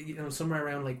like, you know, somewhere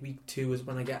around like week 2 is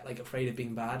when I get like afraid of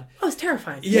being bad. Oh, it's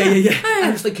terrifying. Yeah.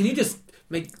 I'm just like, can you just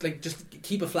make like just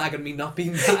keep a flag on me not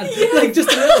being bad, like just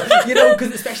a little, you know,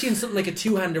 because especially in something like a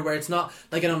two-hander where it's not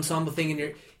like an ensemble thing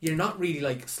and you're not really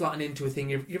like slotting into a thing.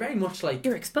 You're very much like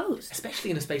You're exposed, especially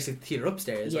in a space like the theatre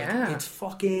upstairs. Yeah. Like, it's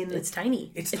fucking. It's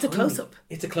tiny. It's a tiny. close-up.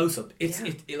 It's a close-up. It's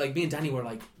Yeah. it like me and Danny were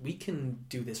like, we can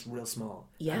do this real small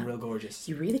and real gorgeous.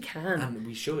 You really can. And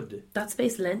we should. That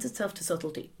space lends itself to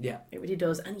subtlety. Yeah. It really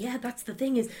does. And yeah, that's the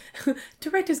thing is,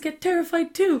 directors get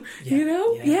terrified too. Yeah, You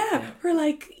know? yeah. We're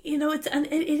like, you know, it's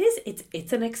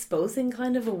an exposing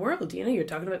kind of a world. You know, you're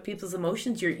talking about people's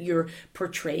emotions. You're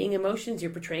portraying emotions.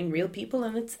 You're portraying real people,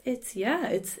 and it's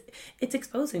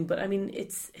exposing. But I mean,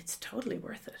 it's totally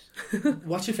worth it.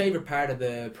 What's your favourite part of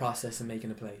the process of making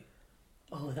a play?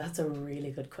 Oh, that's a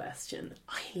really good question.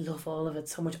 I love all of it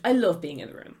so much. I love being in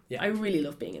the room. Yeah. I really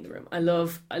love being in the room. I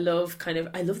love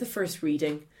the first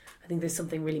reading. I think there's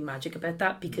something really magic about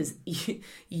that because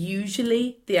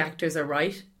usually the actors are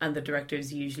right and the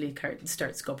directors usually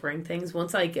start scuppering things.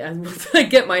 Once I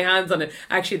get my hands on it,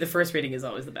 actually the first reading is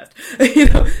always the best. You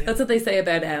know, that's what they say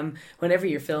about whenever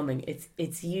you're filming.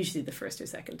 It's usually the first or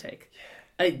second take.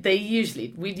 We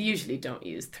usually don't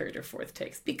use third or fourth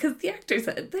takes because the actors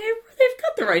they've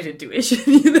got the right intuition,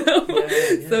 you know.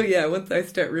 Yeah. So yeah, once I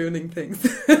start ruining things,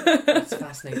 That's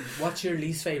fascinating. What's your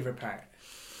least favourite part,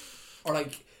 or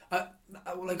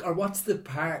or what's the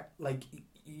part like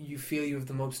you feel you have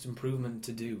the most improvement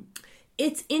to do?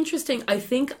 It's interesting. I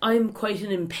think I'm quite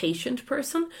an impatient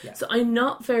person. Yeah. So I'm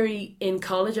not very... In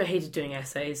college, I hated doing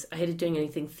essays. I hated doing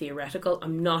anything theoretical.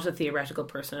 I'm not a theoretical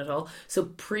person at all. So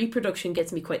pre-production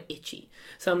gets me quite itchy.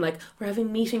 So I'm like, we're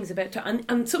having meetings about...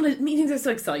 And sometimes meetings are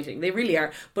so exciting. They really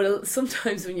are. But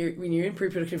sometimes when you're in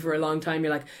pre-production for a long time,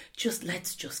 you're like,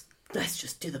 let's just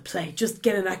do the play. Just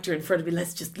get an actor in front of me.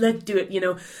 Let's do it, you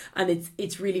know. And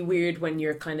it's really weird when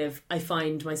you're kind of... I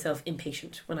find myself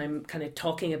impatient when I'm kind of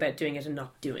talking about doing it and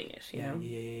not doing it, you know?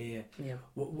 Yeah.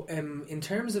 In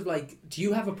terms of like, do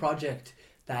you have a project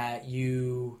that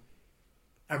you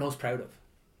are most proud of?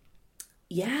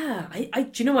 Yeah. I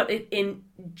do you know what?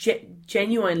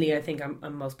 Genuinely, I think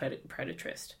I'm most proud of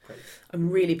Trist. Great. I'm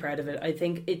really proud of it. I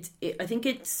think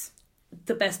it's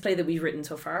the best play that we've written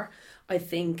so far. I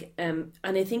think, and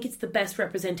I think it's the best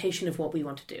representation of what we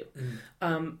want to do.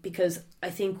 Because I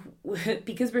think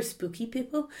because we're spooky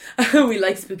people, we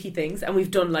like spooky things, and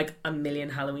we've done like a million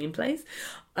Halloween plays.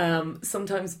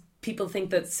 Sometimes people think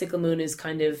that Sickle Moon is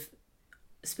kind of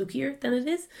spookier than it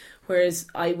is, whereas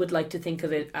I would like to think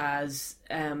of it as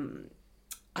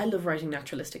I love writing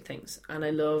naturalistic things, and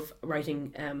I love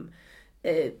writing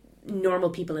normal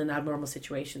people in abnormal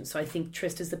situations. So I think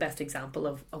Trist is the best example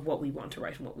of what we want to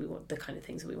write and what we want, the kind of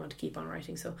things that we want to keep on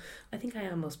writing. So I think I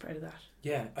am most proud of that.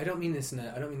 Yeah, I don't mean this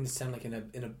to sound like in a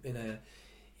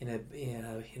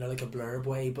you know, like a blurb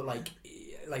way, but like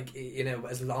you know,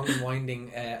 as long and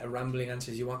winding a rambling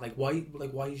answer as you want. Like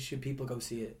why should people go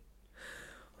see it?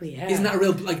 Well, yeah. Isn't that a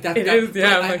real like that? It is,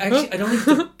 yeah. I don't think it's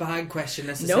a bad question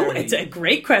necessarily. No, it's a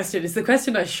great question. It's the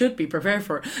question I should be prepared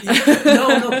for.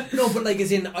 No, but like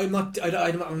as in I'm not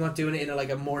doing it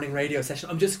in a morning radio session.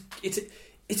 I'm just it's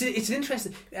an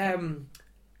interesting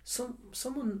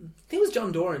someone I think it was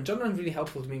John Doran. John Doran's really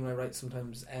helpful to me when I write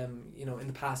sometimes. You know, in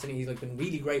the past I think he's like been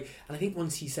really great, and I think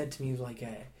once he said to me, he was like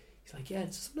he's like, yeah,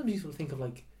 it's sometimes useful to think of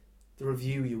like the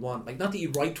review you want, like not that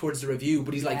you write towards the review,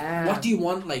 but he's like, what do you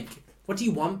want, like what do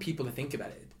you want people to think about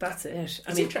it? That's it.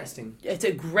 It's interesting. It's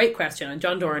a great question, and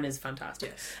John Doran is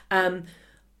fantastic. Yes.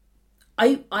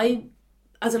 I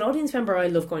as an audience member, I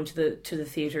love going to the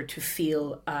theatre to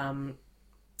feel.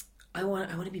 I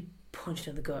want to be punched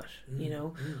in the gut. You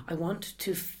know, I want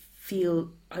to feel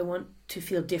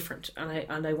different,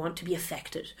 and I want to be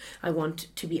affected. I want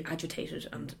to be agitated,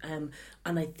 and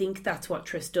I think that's what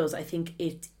Trist does. I think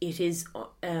it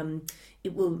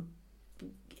will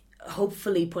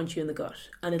hopefully punch you in the gut,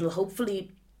 and it'll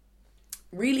hopefully,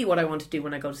 really what I want to do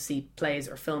when I go to see plays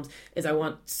or films is I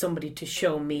want somebody to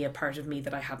show me a part of me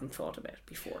that I hadn't thought about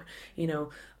before, you know.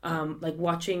 Like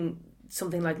watching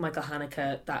something like Michael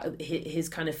Haneke, that his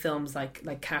kind of films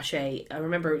like Cachet. I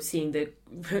remember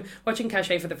watching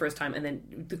Cachet for the first time, and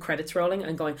then the credits rolling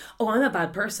and going, oh, I'm a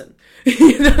bad person,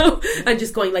 you know, and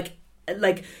just going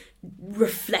like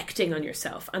reflecting on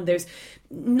yourself. And there's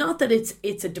not that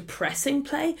it's a depressing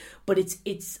play, but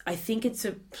it's I think it's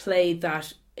a play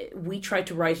that we tried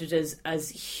to write it as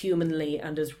humanly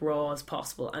and as raw as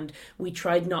possible, and we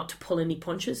tried not to pull any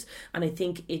punches. And I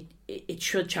think it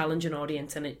should challenge an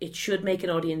audience, and it should make an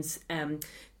audience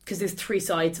because there's three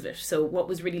sides of it. So what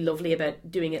was really lovely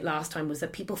about doing it last time was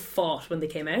that people fought when they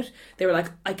came out. They were like,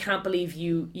 I can't believe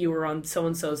you were on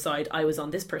so-and-so's side, I was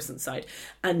on this person's side.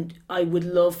 And I would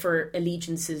love for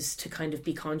allegiances to kind of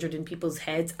be conjured in people's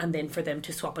heads and then for them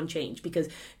to swap and change, because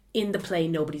in the play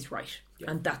nobody's right.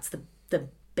 Yeah. And that's the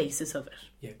basis of it.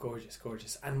 Yeah,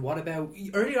 gorgeous. And what about,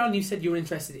 earlier on you said you were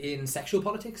interested in sexual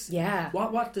politics? Yeah.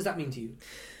 What does that mean to you?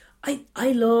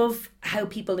 I love how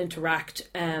people interact,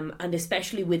 and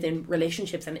especially within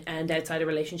relationships and outside of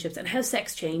relationships, and how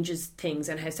sex changes things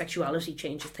and how sexuality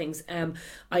changes things.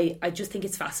 I just think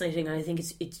it's fascinating, and I think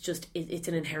it's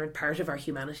an inherent part of our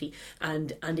humanity,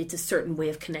 and it's a certain way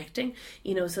of connecting.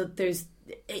 So there's.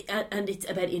 And it's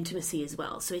about intimacy as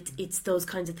well. So it's those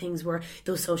kinds of things, where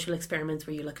those social experiments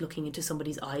where you're like looking into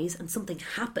somebody's eyes and something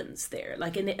happens there,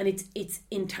 like, and it's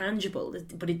intangible,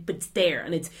 but it's there,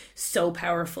 and it's so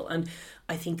powerful. And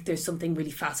I think there's something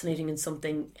really fascinating and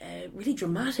something really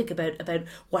dramatic about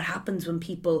what happens when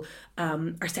people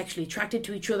are sexually attracted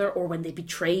to each other, or when they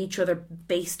betray each other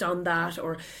based on that,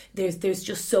 or there's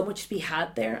just so much to be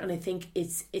had there. And I think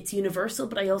it's universal,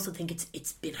 but I also think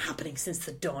it's been happening since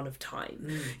the dawn of time.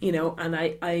 And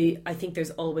I think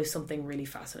there's always something really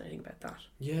fascinating about that.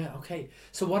 Yeah, okay.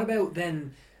 So what about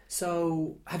then,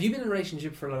 so have you been in a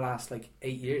relationship for the last 8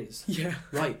 years? Yeah.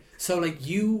 Right. So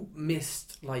you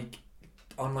missed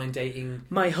online dating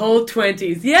my whole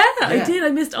 20s. Yeah, I did. I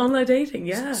missed online dating.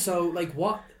 Yeah. So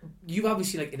what you've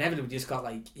obviously inevitably just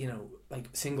got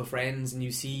single friends, and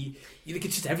you see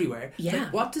it's just everywhere. Yeah.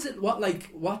 What does it look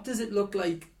like? What does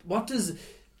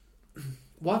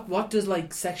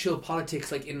sexual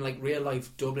politics in real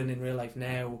life Dublin, in real life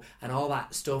now, and all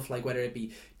that stuff, whether it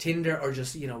be Tinder or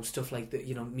just stuff like the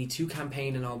Me Too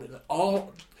campaign and all that,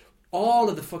 all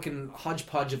of the fucking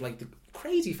hodgepodge of the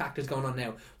crazy factors going on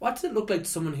now. What does it look like to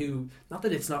someone who, not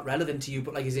that it's not relevant to you,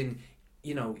 but as in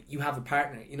you have a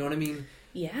partner, you know what I mean?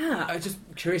 Yeah. I'm just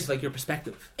curious your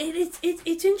perspective.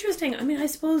 It's interesting. I mean, I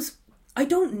suppose I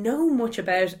don't know much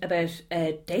about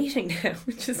dating now,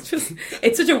 which is just,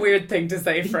 it's such a weird thing to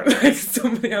say for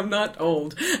somebody. I'm not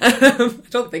old. I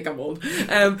don't think I'm old.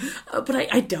 But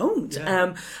I don't.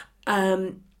 Yeah.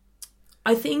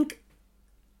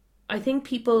 I think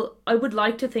people, I would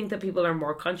like to think that people are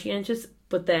more conscientious,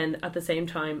 but then at the same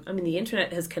time, I mean, the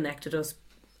internet has connected us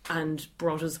and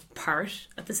brought us apart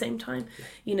at the same time.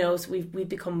 So we've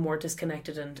become more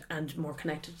disconnected and more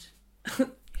connected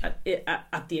at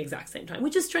the exact same time,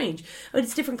 which is strange. But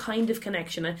it's a different kind of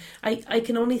connection. I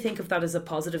can only think of that as a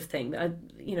positive thing.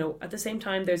 At the same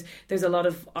time, there's a lot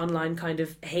of online kind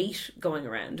of hate going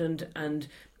around, and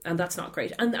that's not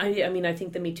great. And I mean, I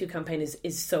think the Me Too campaign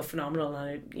is so phenomenal,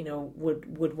 and I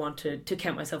would want to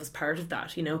count myself as part of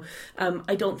that.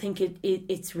 I don't think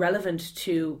it's relevant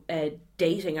to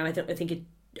dating, and I don't think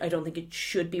it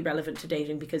should be relevant to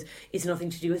dating, because it's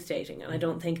nothing to do with dating. And I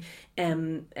don't think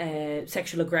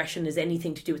sexual aggression is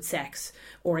anything to do with sex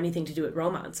or anything to do with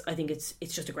romance. I think it's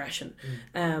just aggression.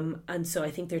 And so I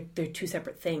think they're two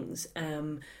separate things.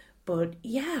 But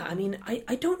yeah, I mean,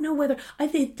 I don't know whether, I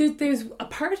think there's a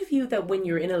part of you that when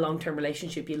you're in a long-term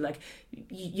relationship,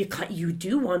 you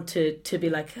do want to be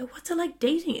like, oh, what's it like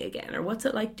dating again? Or what's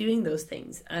it like doing those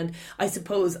things? And I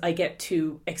suppose I get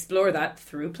to explore that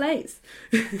through plays,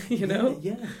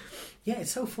 Yeah,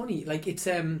 it's so funny. It's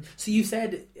so you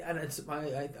said, and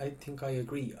I think I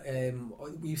agree.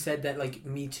 You said that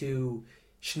Me Too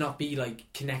should not be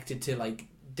connected to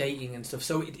dating and stuff.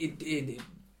 So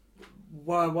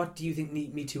what do you think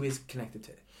Me Too is connected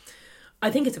to?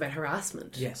 I think it's about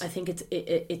harassment. Yes. I think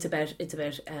it's about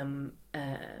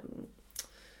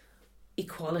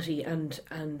equality and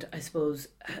I suppose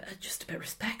just about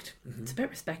respect. Mm-hmm. It's about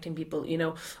respecting people.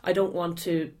 I don't want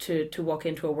to walk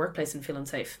into a workplace and feel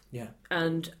unsafe. Yeah.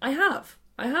 And I have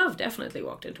definitely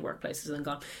walked into workplaces and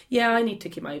gone, yeah, I need to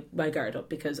keep my guard up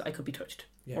because I could be touched.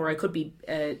 Yeah. Or I could be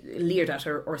leered at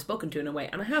or spoken to in a way,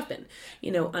 and I have been,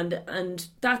 and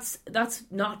that's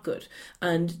not good.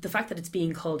 And the fact that it's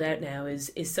being called out now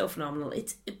is so phenomenal.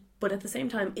 But at the same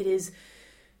time, it's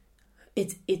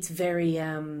very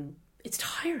it's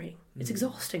tiring. It's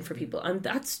exhausting for people, and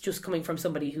that's just coming from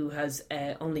somebody who has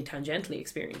only tangentially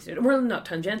experienced it. Well, not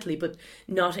tangentially, but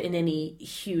not in any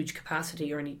huge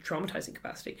capacity or any traumatizing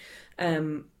capacity.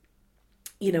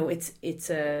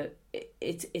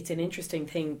 It's an interesting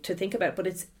thing to think about,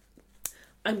 but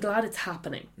I'm glad it's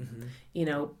happening. Mm-hmm.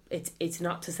 It's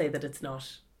not to say that it's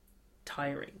not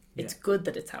tiring. It's good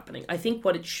that it's happening. I think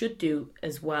what it should do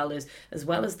as well as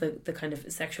the kind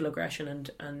of sexual aggression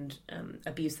and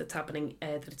abuse that's happening,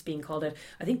 that it's being called out,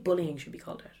 I think bullying should be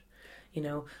called out. You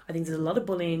know, I think there's a lot of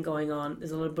bullying going on.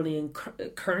 There's a lot of bullying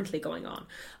currently going on.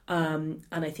 And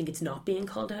I think it's not being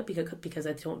called out because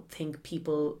I don't think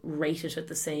people rate it at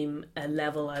the same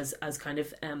level as kind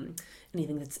of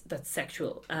anything that's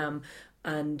sexual.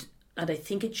 And I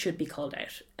think it should be called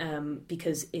out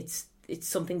because it's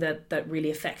something that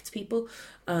really affects people,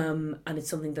 and it's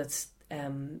something that's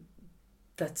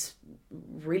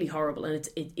really horrible, and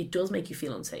it does make you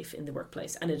feel unsafe in the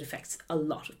workplace, and it affects a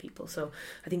lot of people. So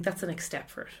I think that's the next step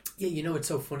for it. Yeah, you know, it's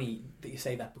so funny that you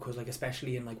say that, because like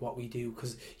especially in like what we do,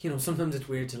 because you know sometimes it's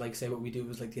weird to like say what we do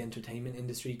is like the entertainment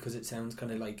industry, because it sounds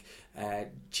kind of like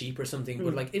cheap or something,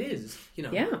 but like it is, you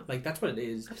know, Yeah. like that's what it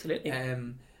is. Absolutely.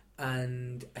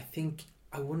 And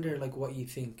I wonder like what you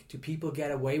think. Do people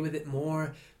get away with it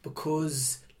more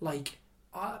because like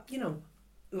you know,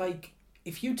 like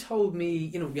if you told me,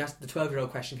 you know, we asked the 12-year-old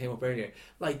question came up earlier,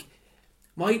 like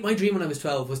my dream when I was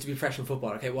 12 was to be a professional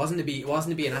footballer. Okay, it wasn't to be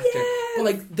an actor. Yeah. But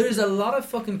like there's a lot of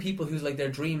fucking people who's like their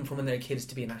dream from when they're kids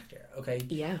to be an actor. Okay,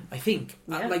 Yeah. I think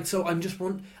like, so I'm just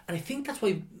one, and I think that's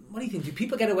why. What do you think? Do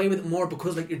people get away with it more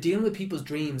because like you're dealing with people's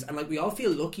dreams, and like we all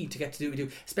feel lucky to get to do what we do,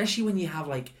 especially when you have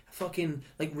like a fucking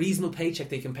like reasonable paycheck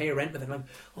they can pay a rent with, and like,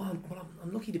 oh,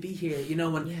 I'm lucky to be here, you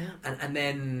know, and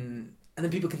then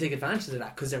people can take advantage of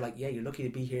that because they're like, yeah, you're lucky to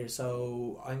be here,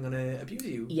 so I'm gonna abuse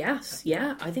you. Yes,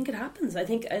 yeah, I think it happens. I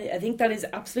think that is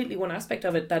absolutely one aspect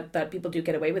of it that people do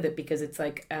get away with it, because it's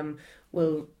like,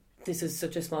 well, this is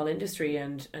such a small industry,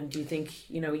 and do you think,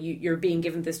 you know, you're being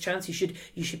given this chance,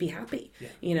 you should be happy,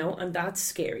 you know, and that's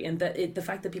scary, and the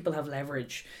fact that people have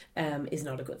leverage is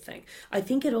not a good thing. I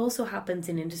think it also happens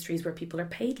in industries where people are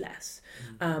paid less,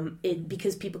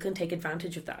 because people can take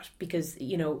advantage of that, because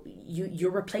you know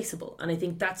you're replaceable, and I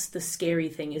think that's the scary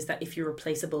thing, is that if you're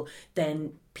replaceable,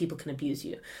 then people can abuse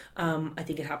you. I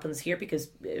think it happens here because,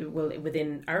 well,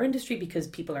 within our industry, because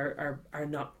people are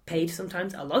not paid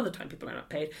sometimes. A lot of the time people are not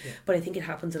paid. Yeah. But I think it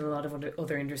happens in a lot of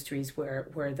other industries where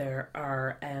there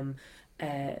are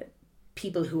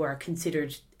people who are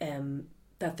considered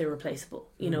that they're replaceable,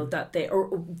 you know, that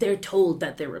they're told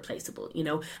that they're replaceable, you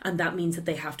know, and that means that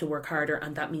they have to work harder,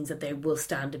 and that means that they will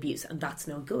stand abuse, and that's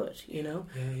no good, you know.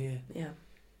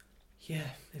 Yeah,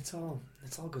 it's all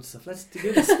good stuff. Let's give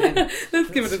it a spin. Let's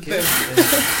give it a spin.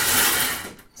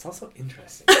 It's also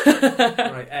interesting.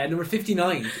 Right, number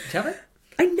 59. Trevor?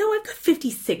 I know, I've got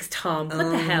 56, Tom.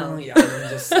 What the hell? Yeah, I'm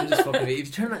just fucking with you. If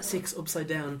you turn that 6 upside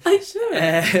down. I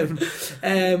should.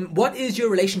 What is your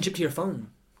relationship to your phone?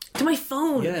 To my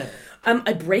phone? Yeah.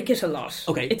 I break it a lot.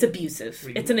 Okay. It's abusive.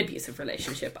 Really? It's an abusive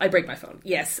relationship. I break my phone.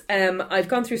 Yes. I've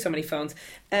gone through so many phones.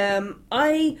 I'm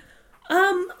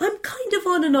kind of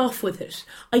on and off with it.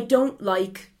 I don't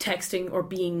like texting or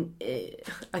being...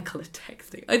 I call it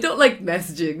texting. I don't like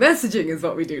messaging. Messaging is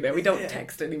what we do now. We don't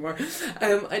text anymore.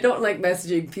 I don't like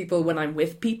messaging people when I'm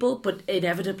with people, but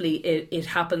inevitably it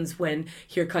happens when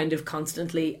you're kind of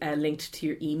constantly linked to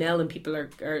your email, and people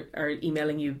are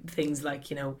emailing you things like,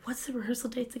 you know, what's the rehearsal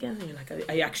dates again? And you're like,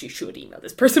 I actually should email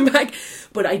this person back.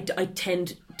 But I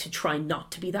tend to try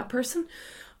not to be that person.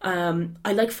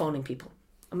 I like phoning people.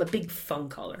 I'm a big phone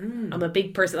caller. I'm a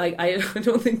big person. I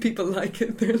don't think people like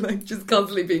it. They're like just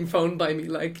constantly being phoned by me,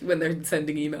 like when they're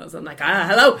sending emails. I'm like,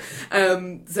 hello.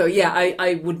 So yeah,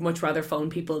 I would much rather phone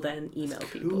people than email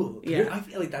people. Cool. Yeah, I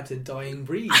feel like that's a dying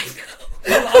breed.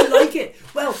 Well, I like it.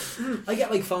 Well, I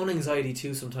get like phone anxiety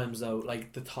too sometimes though.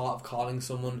 Like the thought of calling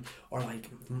someone, or like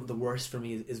the worst for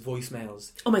me is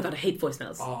voicemails. Oh my god, I hate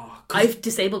voicemails. Oh, I've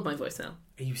disabled my voicemail.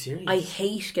 Are you serious? I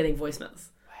hate getting voicemails.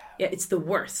 Yeah, it's the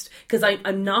worst, because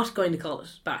I'm not going to call it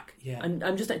back. Yeah.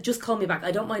 I'm just call me back. I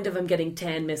don't mind if I'm getting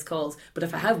 10 missed calls, but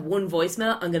if I have one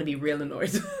voicemail, I'm going to be real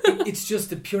annoyed. It's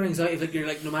just the pure anxiety. Like you're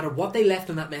like, no matter what they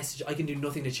left on that message, I can do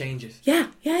nothing to change it. Yeah.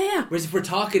 Whereas if we're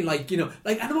talking like, you know,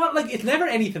 like I don't want, like it's never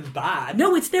anything bad.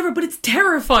 No, it's never, but it's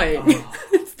terrifying. Oh.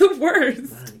 It's the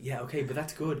worst. Man, yeah, okay, but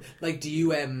that's good. Like, do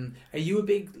you are you a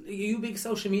big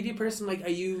social media person? Like, are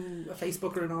you a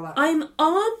Facebooker and all that? I'm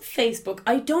on Facebook.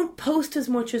 I don't post as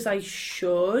much as I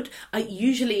should.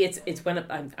 Usually it's when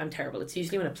I'm terrible. It's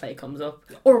usually when a play comes up,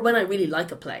 or when I really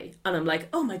like a play and I'm like,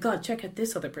 oh my god, check out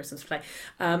this other person's play.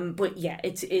 But yeah,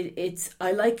 it's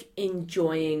I like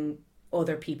enjoying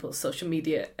other people's social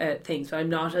media things, but I'm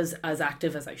not as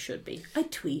active as I should be. I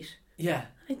tweet. Yeah.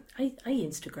 I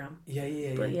Instagram.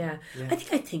 Yeah. But yeah, I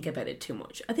think about it too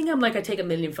much. I think I'm like, I take a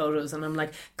million photos and I'm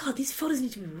like, God, these photos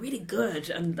need to be really good,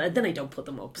 and then I don't put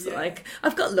them up. So like,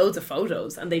 I've got loads of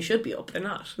photos and they should be up. They're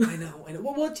not. I know.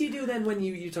 Well, what do you do then when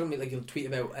you're talking about, like, you'll tweet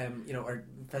about you know, or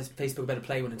Facebook about a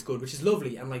play when it's good, which is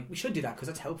lovely, and like we should do that because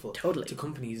that's helpful Totally. to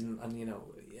companies and you know,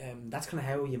 that's kind of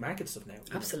how you market stuff now.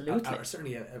 Absolutely. Or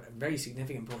certainly a very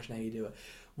significant portion of how you do it.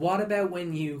 What about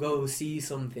when you go see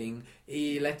something,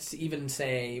 let's even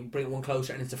say, bring it one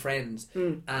closer, and it's a friend's,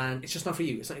 and it's just not for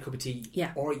you, it's not your cup of tea,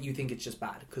 or you think it's just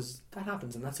bad, because that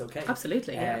happens, and that's okay.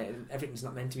 Absolutely, yeah. Everything's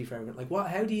not meant to be for everyone. Like,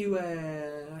 how do you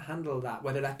handle that,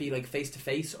 whether that be like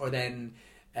face-to-face, or then...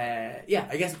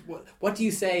 I guess what do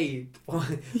you say?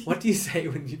 What do you say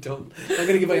when you don't? I'm going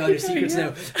to give away all your secrets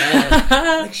now.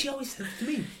 Like she always says to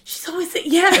me. She's always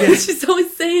saying, she's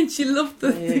always saying she loved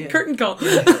the curtain call.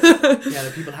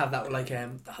 Like people have that like,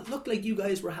 looked like you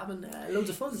guys were having loads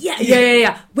of fun.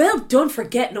 Yeah. Well done for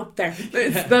getting up there.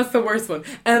 That's the worst one.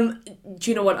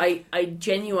 Do you know what? I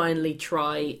genuinely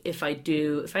try if I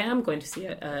am going to see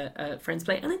a friend's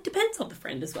play, and it depends on the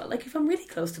friend as well. Like if I'm really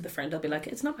close to the friend, I'll be like,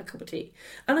 it's not my cup of tea.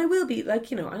 And I will be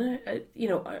like,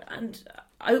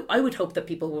 I would hope that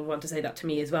people will want to say that to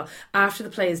me as well after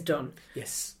the play is done.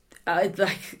 Yes.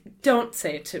 Don't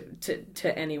say it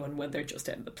to anyone when they're just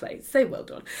in the play. Say well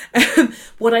done.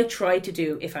 What I try to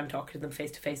do if I'm talking to them face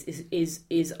to face is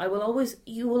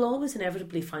you will always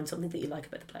inevitably find something that you like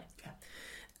about the play. Yeah.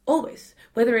 Always,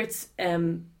 whether it's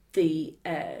the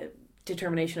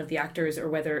determination of the actors, or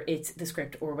whether it's the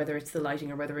script, or whether it's the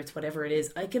lighting, or whether it's whatever it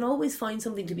is, I can always find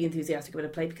something to be enthusiastic about a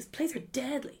play, because plays are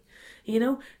deadly.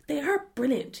 They are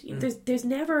brilliant. There's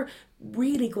never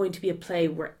really going to be a play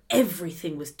where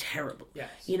everything was terrible.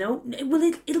 Yes. Well,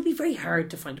 it'll be very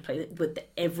hard to find a play that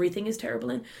everything is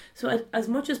terrible in. So as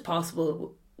much as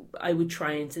possible, I would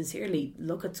try and sincerely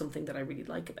look at something that I really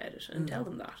like about it and tell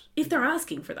them that, if they're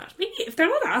asking for that. Maybe if they're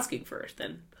not asking for it,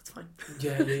 then that's fine.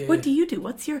 What do you do?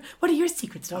 What are your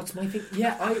secrets? What's my thing?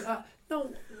 I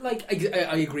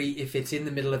agree. If it's in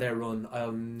the middle of their run,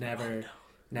 I'll never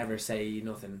say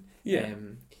nothing. I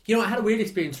had a weird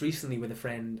experience recently with a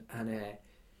friend, and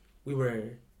we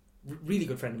were really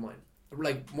good friend of mine,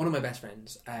 like one of my best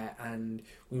friends, and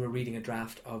we were reading a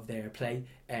draft of their play.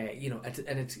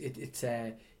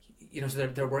 So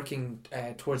they're working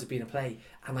towards it being a play,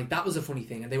 and like that was a funny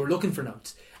thing, and they were looking for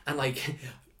notes, and like,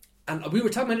 and we were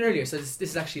talking about it earlier, so this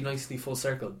is actually nicely full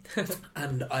circle,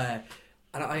 and I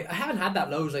haven't had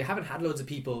that loads. I haven't had loads of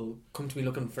people come to me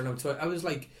looking for notes. So I was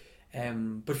like,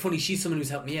 but funny, she's someone who's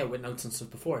helped me out with notes and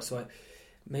stuff before, so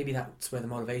maybe that's where the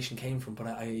motivation came from. But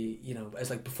I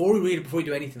was like, before we read it, before we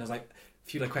do anything, I was like, a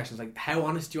few questions like, how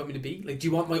honest do you want me to be? Like, do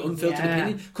you want my unfiltered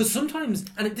opinion? Because sometimes,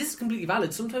 and this is completely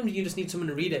valid, sometimes you just need someone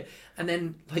to read it and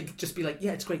then like just be like,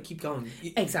 yeah, it's great, keep going.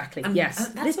 Exactly. And, yes,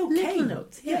 and that's okay. Little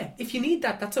notes. Yeah, if you need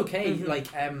that, that's okay.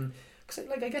 Mm-hmm. Because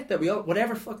I get that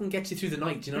whatever fucking gets you through the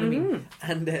night. Do you know what I mean?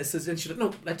 And so then she's like,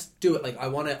 no, let's do it. Like I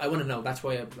want to know. That's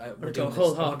why we're doing whole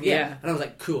this. hog, And I was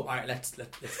like, cool. All right, let's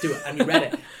do it. And we read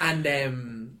it. And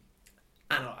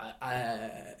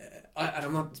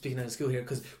I'm not speaking out of school here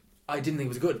because I didn't think it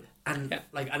was good. And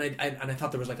I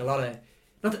thought there was like a lot of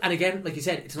and again, like you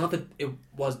said, it's not that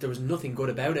there was nothing good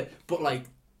about it, but like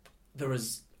there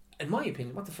was, in my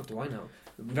opinion, what the fuck do I know?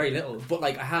 Very little, but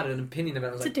like I had an opinion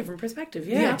about it. It's like, a different perspective,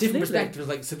 different perspective. It was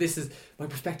like, so this is my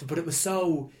perspective, but it was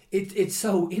it's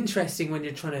so interesting when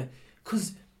you're trying to,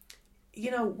 because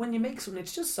when you make something,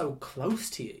 it's just so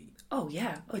close to you. Oh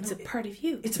yeah, it's a part of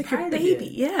you. It's like a part your of baby.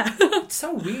 you. Yeah, it's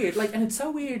so weird. And it's so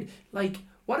weird. Like,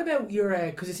 what about your?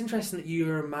 Because it's interesting that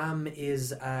your mum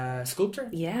is a sculptor.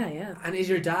 Yeah. And is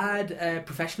your dad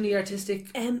professionally artistic?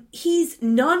 He's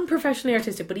non-professionally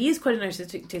artistic, but he is quite an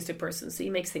artistic person. So he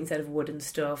makes things out of wood and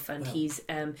stuff. And he's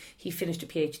he finished a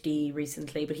PhD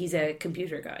recently, but he's a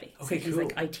computer guy. Okay, so he's cool.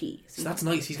 like IT. So that's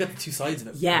nice. He's got the two sides of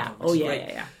it. Yeah. Oh yeah,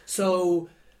 great. Yeah. So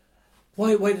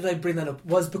why did I bring that up?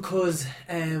 Was because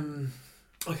I can't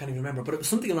even remember, but it was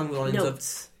something along the lines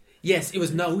notes. Of. Yes, it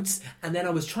was notes, and then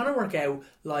I was trying to work out,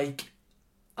 like,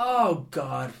 oh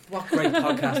God, what great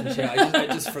podcast shit. I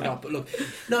just forgot, but look,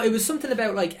 no, it was something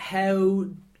about, like, how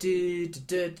I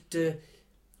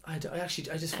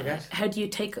just forget. How do you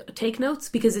take notes?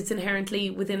 Because it's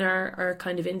inherently within our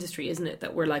kind of industry, isn't it?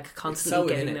 That we're, like,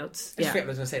 constantly getting notes. I just forget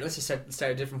what I was going to say. Let's just start at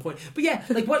a different point. But yeah,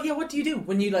 like, what do you do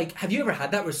when you, like, have you ever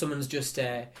had that where someone's just...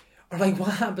 or like what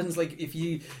happens like if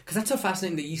you, because that's so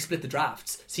fascinating that you split the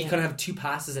drafts, so you kind of have two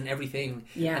passes and everything,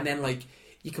 and then like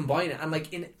you combine it, and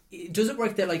like does it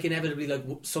work that like inevitably like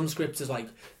some scripts is like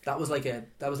that was like an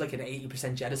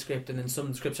 80% Jeda script, and then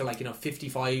some scripts are like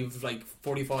 55 like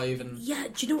 45 and do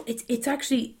you know it's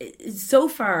actually so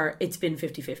far it's been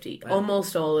 50-50, right.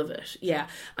 Almost all of it,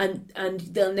 and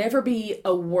there'll never be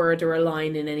a word or a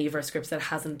line in any of our scripts that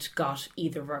hasn't got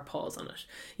either of our paws on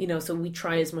it, so we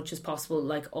try as much as possible,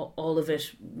 like all of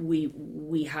it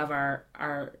we have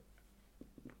our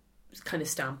kind of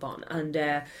stamp on. And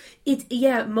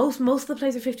most of the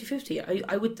plays are 50-50.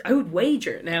 I would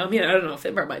wager. Now, I mean, I don't know if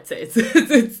Finbar might say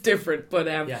it's different, but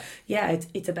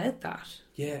it's about that.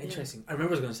 Yeah, interesting. I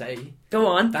remember what I was going to say. Go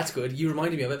on. That's good. You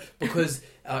reminded me of it because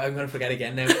I'm going to forget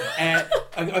again now.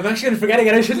 I'm actually going to forget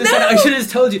again. I should have said it. I should have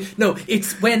just told you. No,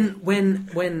 it's when.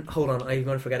 Hold on, I'm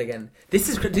going to forget again. This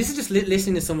is just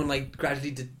listening to someone like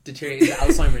gradually deteriorate into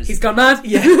Alzheimer's. He's gone mad.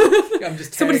 Yeah, I'm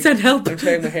just. Somebody send help. I'm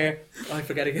tearing my hair. Oh, I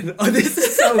forget again. Oh, this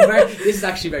is so very. This is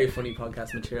actually very funny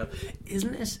podcast material,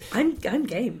 isn't it? I'm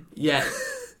game. Yeah,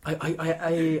 I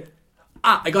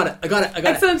got it.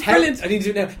 Excellent, brilliant. I need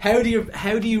to do it now.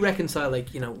 How do you reconcile,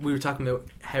 like, you know, we were talking about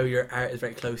how your art is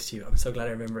very close to you. I'm so glad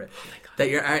I remember it. Oh my God. That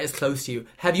your art is close to you.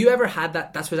 Have you ever had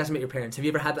that? That's what I was asking about your parents. Have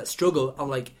you ever had that struggle of,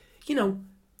 like, you know,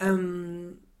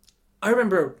 I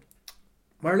remember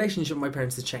my relationship with my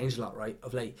parents has changed a lot, right?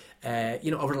 Of late,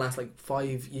 you know, over the last like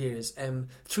 5 years,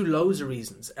 through loads of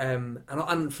reasons, and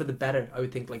for the better, I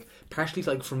would think. Like partially,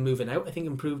 like from moving out, I think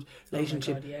improved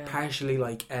relationship. God, yeah. Partially,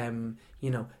 like you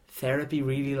know, therapy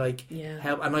really like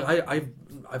helped. And like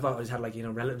I've always had, like, you know,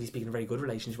 relatively speaking, a very good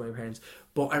relationship with my parents.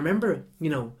 But I remember,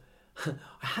 you know,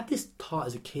 I had this thought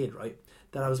as a kid, right,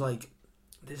 that I was like,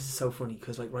 this is so funny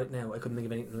because like right now I couldn't think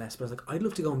of anything less. But I was like, I'd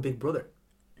love to go on Big Brother.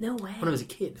 No way. When I was a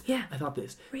kid, Yeah. I thought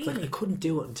this. Really? Like, I couldn't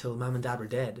do it until Mum and Dad were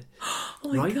dead.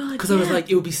 Oh my right? God, Because I was yeah. like,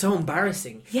 it would be so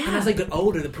embarrassing. Yeah. And as I got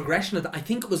older, the progression of that, I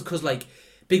think it was because, like,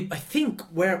 I think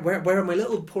where my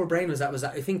little poor brain was at,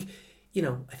 I think, you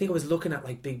know, I think I was looking at,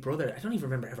 like, Big Brother. I don't even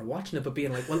remember ever watching it, but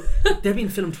being like, well, they're being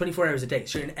filmed 24 hours a day,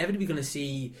 so you're inevitably going to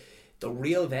see the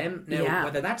real them. Now, Yeah.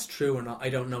 whether that's true or not, I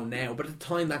don't know now, but at the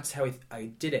time, that's how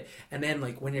I did it. And then,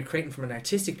 like, when you're creating from an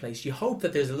artistic place, you hope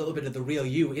that there's a little bit of the real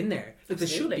you in there. Like, there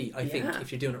should be, I think,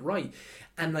 if you're doing it right.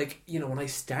 And, like, you know, when I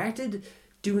started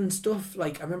doing stuff,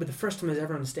 like, I remember the first time I was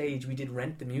ever on stage, we did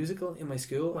Rent the musical in my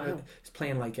school. Wow. I was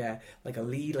playing like a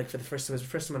lead, like, for the first time. It was the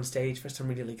first time on stage, first time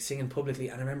really, like, singing publicly.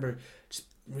 And I remember just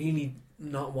really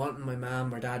not wanting my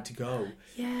mum or dad to go.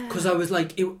 Yeah. Because I was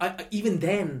like, even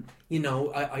then, you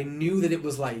know, I knew that it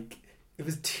was like, it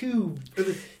was too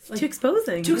Too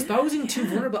exposing. too exposing, too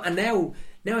vulnerable. And now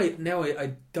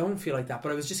I don't feel like that.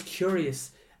 But I was just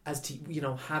curious as to, you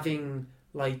know, having,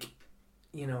 like,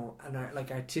 you know, like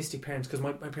artistic parents, because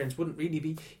my parents wouldn't really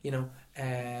be, you know,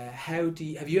 have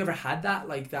you ever had that,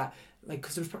 like,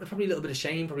 because there's probably a little bit of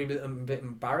shame, probably a bit of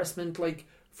embarrassment, like,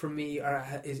 from me, or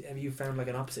have you found, like,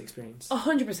 an opposite experience?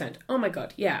 100%. Oh my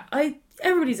God, yeah.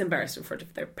 Everybody's embarrassed in front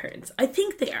of their parents. I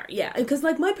think they are, yeah. Because,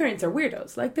 like, my parents are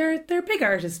weirdos. Like, they're big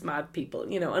artist, mad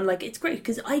people, you know. And, like, it's great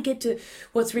because I get to.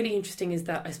 What's really interesting is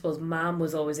that I suppose Mom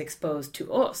was always exposed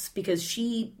to us because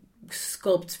she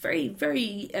sculpts very,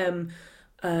 very.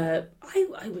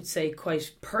 I would say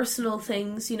quite personal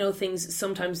things, you know, things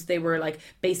sometimes they were like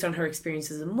based on her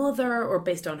experience as a mother or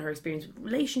based on her experience with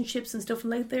relationships and stuff, and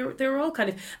like they were all kind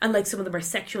of, and like some of them are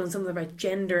sexual and some of them are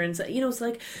gender, and so, you know, it's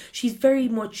like she's very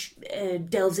much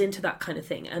delves into that kind of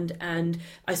thing, and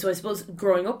I suppose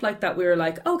growing up like that we were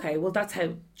like, okay, well that's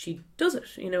how she does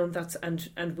it, you know,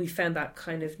 and we found that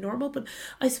kind of normal. But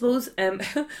I suppose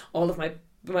all of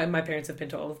my parents have been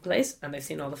to all of the plays and they've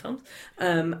seen all the films,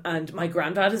 and my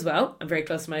granddad as well. I'm very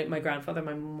close to my grandfather,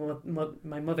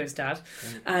 my mother's dad,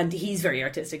 and he's very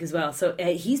artistic as well. So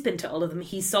he's been to all of them.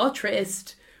 He saw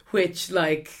Trist, which,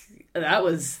 like, that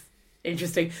was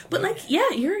interesting. But like, yeah,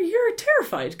 you're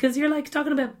terrified because you're like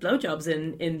talking about blowjobs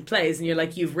in plays, and you're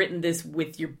like, you've written this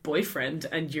with your boyfriend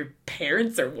and your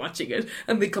parents are watching it,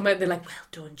 and they come out and they're like, well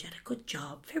done, Jeda, good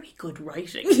job, very good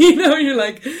writing. You know, you're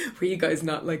like, were you guys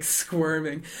not like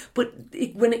squirming? But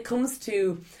when it comes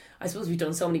to, I suppose we've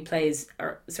done so many plays,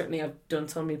 or certainly I've done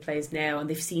so many plays now, and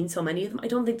they've seen so many of them, I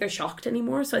don't think they're shocked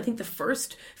anymore. So I think the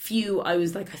first few, I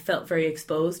was like, I felt very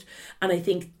exposed, and I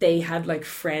think they had like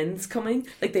friends coming,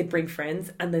 like they'd bring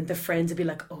friends, and then the friends would be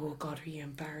like, oh God, are you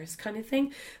embarrassed, kind of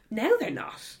thing. Now they're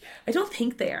not. I don't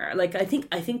think they are. Like, I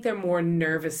think they're more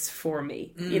nervous for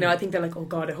me. You know, I think they're like, oh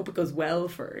God, I hope it goes well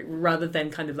for her, rather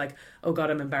than kind of like, oh God,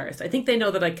 I'm embarrassed. I think they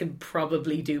know that I can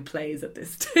probably do plays at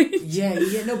this stage. Yeah,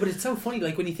 no, but it's so funny,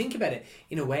 like, when you think about it,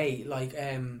 in a way, like,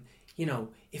 you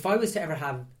know, if I was to ever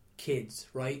have kids,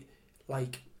 right,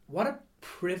 like, what a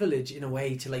privilege in a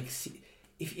way to, like, see,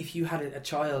 if you had a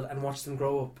child and watch them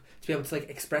grow up, to be able to, like,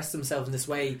 express themselves in this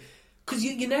way, because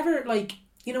you never, like,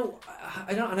 you know,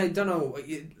 I don't know.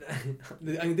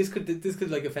 I mean, this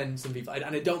could like offend some people,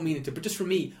 and I don't mean it to. But just for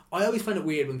me, I always find it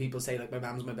weird when people say like my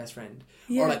mom's my best friend,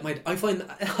 or like I find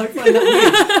that weird.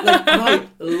 Like, and I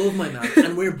love my mom,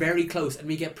 and we're very close, and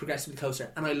we get progressively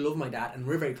closer. And I love my dad, and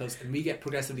we're very close, and we get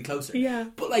progressively closer. Yeah.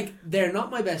 But like, they're not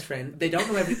my best friend. They don't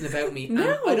know everything about me. No.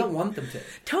 And I don't want them to.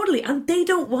 Totally, and they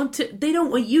don't want to. They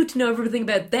don't want you to know everything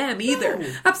about them either.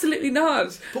 No. Absolutely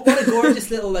not. But what a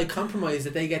gorgeous little like compromise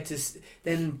that they get to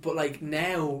then. But like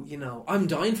now, you know, I'm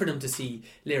dying for them to see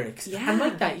lyrics. Yeah. And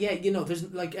like that, yeah, you know, there's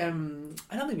like I don't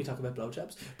think we talk about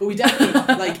blowjobs, but we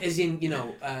definitely like as in, you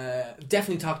know,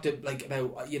 definitely talked like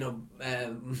about, you know,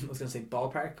 I was gonna say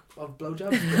ballpark of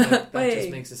blowjobs, but that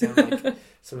just makes it sound like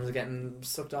someone's getting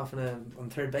sucked off on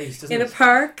third base, doesn't In it? a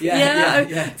park.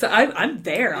 Yeah. So I'm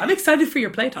there. I'm excited for your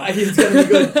playtime. I think it's gonna be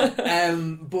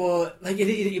good. But like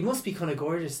it must be kind of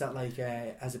gorgeous that like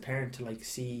as a parent to like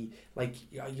see like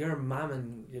your mom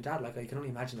and your dad, like I can only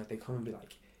imagine like they come and be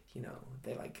like, you know,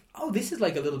 they're like, oh, this is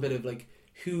like a little bit of like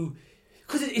who,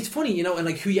 because it's funny, you know, and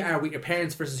like who you are with your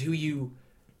parents versus who you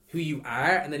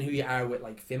are, and then who you are with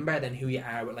like Finbar, then who you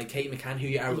are with like Kate McCann, who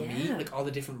you are with me, like all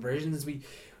the different versions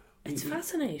it's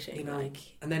fascinating, you know, like,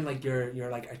 and then like your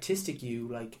like artistic you,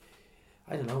 like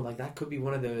I don't know, like that could be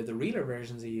one of the realer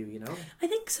versions of you, you know. I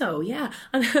think so, yeah.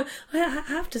 And I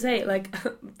have to say, like,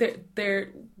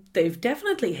 they've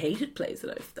definitely hated plays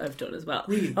that I've done as well.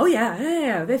 Really? Oh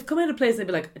yeah. They've come out of plays and they'd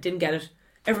be like, I didn't get it.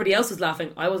 Everybody else was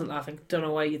laughing. I wasn't laughing. Don't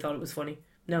know why you thought it was funny.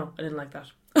 No, I didn't like that.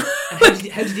 How did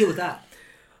you deal with that?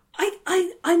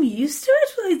 I'm used to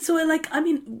it. Like, so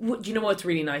do you know what's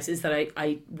really nice is that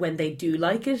I when they do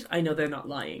like it, I know they're not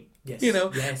lying. Yes. You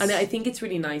know? Yes. And I think it's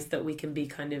really nice that we can be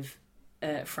kind of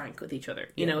frank with each other,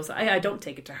 you know, so I don't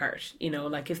take it to heart, you know,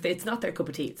 like if it's not their cup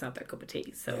of tea, it's not their cup of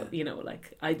tea, so you know,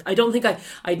 like I don't think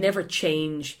I'd never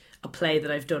change a play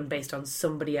that I've done based on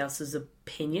somebody else's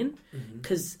opinion,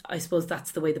 because I suppose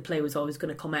that's the way the play was always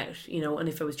going to come out, you know, and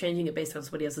if I was changing it based on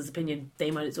somebody else's opinion,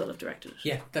 they might as well have directed it.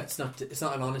 Yeah, it's not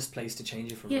an honest place to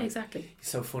change it from. Yeah, right? exactly. It's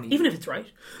so funny, even if it's right.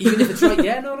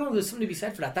 No, there's something to be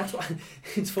said for that. That's why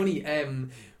it's funny. And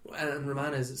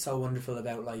Romana is so wonderful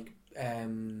about like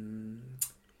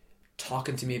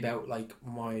talking to me about like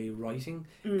my writing,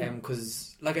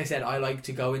 because like I said, I like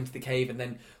to go into the cave and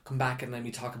then come back and then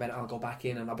we talk about it and I'll go back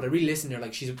in, but I really listen to her.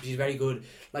 Like she's very good.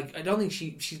 Like I don't think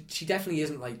she definitely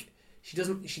isn't like, she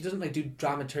doesn't like do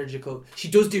dramaturgical, she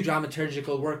does do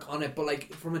dramaturgical work on it, but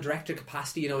like from a director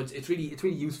capacity, you know, it's really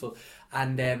useful.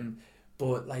 And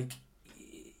but like,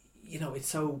 you know,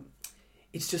 it's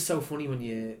just so funny when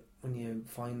you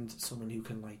find someone who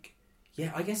can like,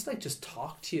 yeah, I guess like just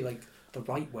talk to you like the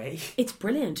right way. It's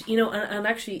brilliant, you know, and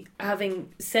actually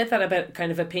having said that about kind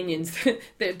of opinions,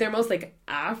 they're most like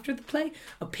after the play.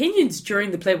 Opinions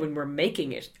during the play when we're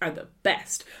making it are the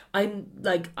best. I'm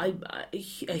a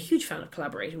huge fan of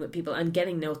collaborating with people and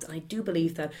getting notes, and I do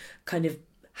believe that kind of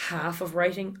half of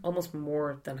writing, almost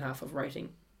more than half of writing,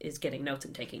 is getting notes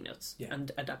and taking notes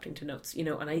and adapting to notes, you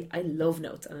know, and I love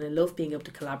notes, and I love being able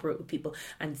to collaborate with people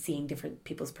and seeing different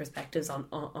people's perspectives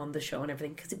on the show and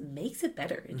everything, because it makes it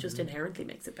better. It just inherently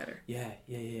makes it better. Yeah,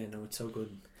 no, it's so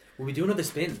good. Will we do another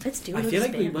spin? Let's do another spin. I feel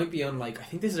like spin. we might be on like, I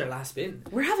think this is our last spin.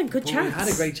 We're having good chats. We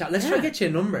had a great chat. Let's try to get you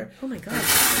a number. Oh my god.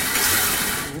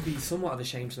 It would be somewhat of a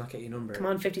shame to not get you a number. Come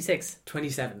on, 56.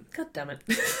 27. God damn it.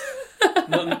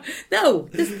 No,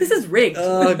 this is rigged.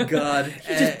 Oh god.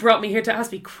 You just brought me here to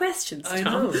ask me questions, Tom. I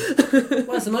know.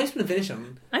 Well, it's a nice one to finish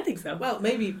on. I think so. Well,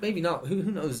 maybe not. Who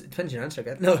knows? It depends on your answer, I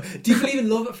guess. No. Do you believe in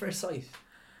love at first sight?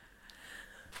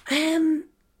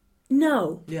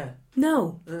 No. Yeah.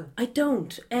 No, I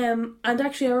don't. And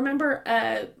actually, I remember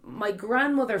my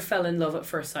grandmother fell in love at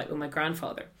first sight with my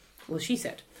grandfather. Well, she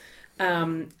said.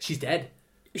 She's dead.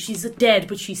 She's dead,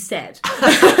 but she said.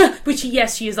 But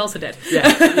she is also dead.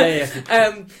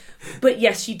 Yeah. But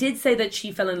yes, she did say that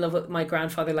she fell in love with my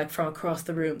grandfather, like from across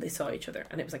the room. They saw each other,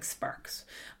 and it was like sparks.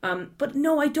 But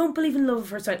no, I don't believe in love at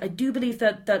first sight. I do believe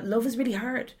that love is really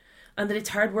hard, and that it's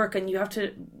hard work, and you have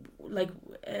to like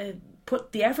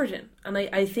put the effort in. And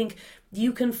I think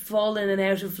you can fall in and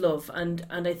out of love, and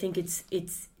I think it's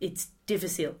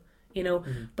difficile. You know,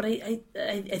 but I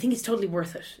think it's totally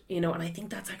worth it, you know, and I think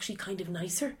that's actually kind of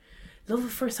nicer. Love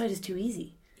at first sight is too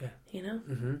easy. Yeah. You know?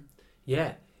 Mm-hmm.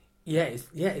 Yeah.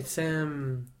 It's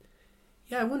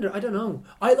I wonder, I don't know.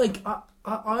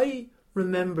 I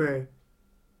remember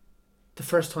the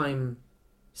first time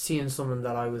seeing someone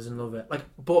that I was in love with. Like,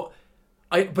 but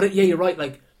you're right,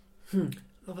 like,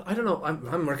 I don't know.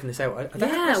 I'm working this out. That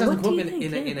hasn't come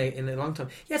in a long time.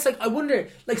 Yeah, it's like I wonder.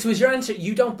 Like, so is your answer?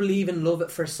 You don't believe in love at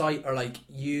first sight, or like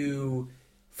you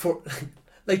for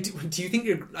Like, do you think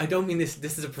you're... I don't mean this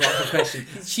is a provocative question.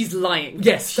 She's lying.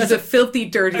 Yes, she's a filthy,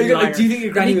 dirty Are you- liar. do you think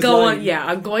your granny was go lying? on? Yeah,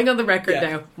 I'm going on the record Yeah.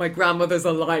 now. My grandmother's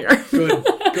a liar.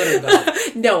 Good or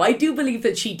bad? No, I do believe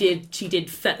that she did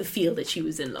feel that she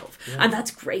was in love, and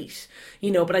that's great,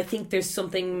 you know. But I think there's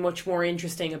something much more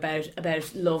interesting about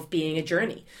love being a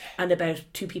journey, and about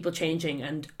two people changing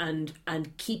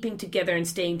and keeping together and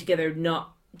staying together,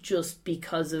 not just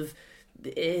because of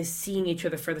seeing each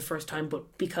other for the first time,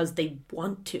 but because they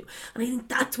want to. And I think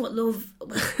that's what love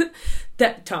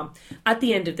that Tom, at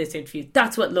the end of this interview,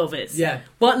 that's what love is. Yeah.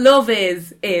 What love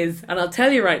is, and I'll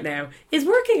tell you right now, is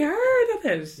working hard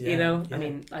at it. Yeah, You know, yeah. I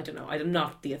mean, I don't know, I'm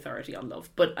not the authority on love,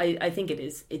 but I think it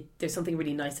is. There's something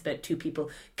really nice about two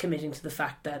people committing to the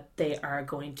fact that they are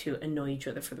going to annoy each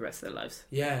other for the rest of their lives.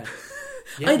 Yeah.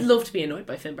 Yeah. I'd love to be annoyed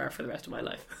by Finbar for the rest of my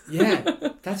life.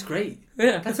 Yeah, that's great.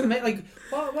 Yeah. That's amazing. Like,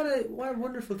 what a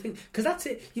wonderful thing. Because that's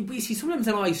it. You see, sometimes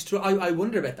I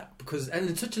wonder about that, because, and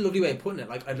it's such a lovely way of putting it.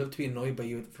 Like, I'd love to be annoyed by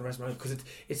you for the rest of my life, because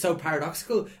it's so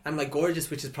paradoxical and like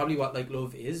gorgeous, which is probably what like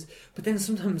love is. But then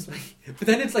sometimes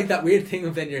it's like that weird thing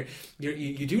of then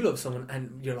you do love someone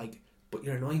and you're like, but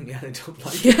you're annoying me and I don't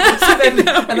like it. So then,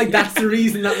 and like that's the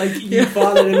reason that like you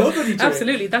fall in love with each other.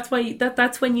 Absolutely, that's why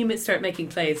that's when you start making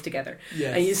plays together.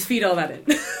 Yes. And you just feed all that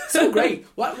in. So great.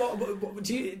 What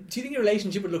do you think your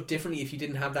relationship would look differently if you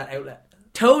didn't have that outlet?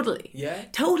 Totally. Yeah.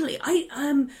 Totally.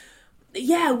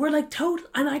 Yeah, we're like total,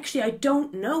 and actually I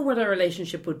don't know what our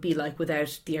relationship would be like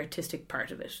without the artistic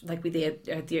part of it, like with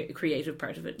the creative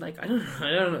part of it. Like I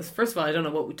don't know. First of all, I don't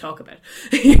know what we talk about.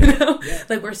 You know, Yeah.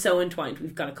 like we're so entwined.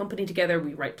 We've got a company together.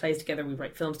 We write plays together. We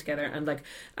write films together,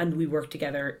 and we work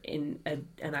together in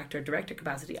an actor director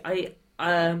capacity.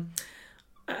 I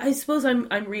suppose I'm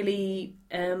really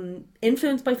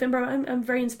influenced by Finbar. I'm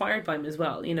very inspired by him as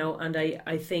well. You know, and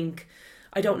I think.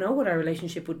 I don't know what our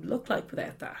relationship would look like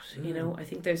without that. You know, I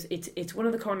think it's one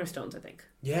of the cornerstones, I think.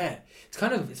 Yeah,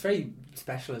 it's very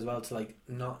special as well to like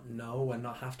not know and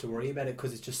not have to worry about it,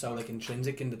 because it's just so like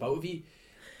intrinsic in the both of you.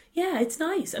 Yeah, it's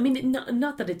nice. I mean,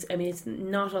 not that it's. I mean, it's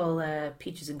not all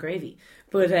peaches and gravy,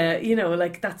 but you know,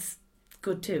 like that's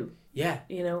good too. Yeah,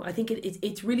 You know, I think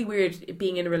it's really weird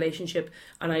being in a relationship,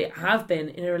 and I have been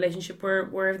in a relationship where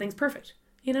everything's perfect.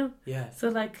 You know. yeah, So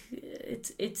like,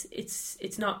 it's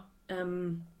not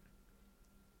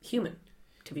human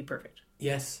to be perfect.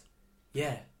 yes,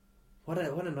 yeah. What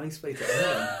a nice way to end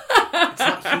it. It's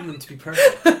not human to be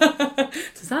perfect.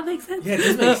 Does that make sense? Yeah, it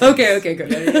does make sense. Okay, good.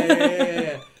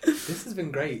 Yeah. This has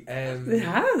been great. It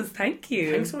has. Thank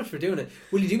you. Thanks so much for doing it.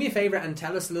 Will you do me a favour and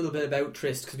tell us a little bit about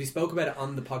Trist, because we spoke about it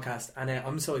on the podcast, and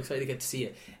I'm so excited to get to see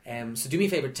it. So do me a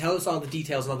favour, tell us all the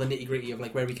details and all the nitty gritty of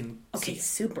like where we can Okay, see it.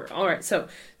 super. All right, so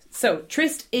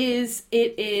Trist is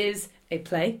a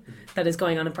play that is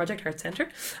going on in Project Heart Centre.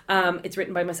 It's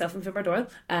written by myself and Finbar Doyle,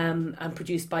 and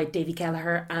produced by Davy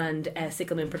Kelleher and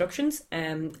Sickleman Productions.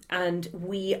 And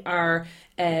we are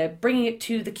bringing it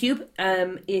to the Cube.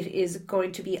 It is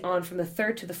going to be on from the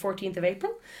 3rd to the 14th of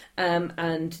April,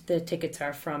 and the tickets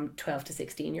are from €12 to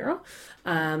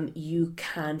 €16. You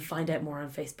can find out more on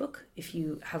Facebook if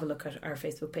you have a look at our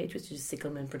Facebook page, which is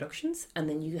Sickleman Productions, and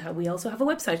then we also have a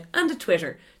website and a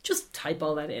Twitter. Just type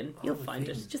all that in, you'll find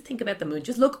it. Just think about the moon.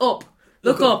 Just look up,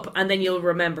 and then you'll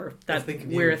remember that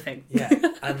we're a thing. Yeah,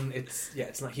 and it's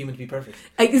not human to be perfect.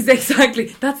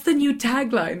 Exactly. That's the new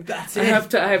tagline. That's I it. have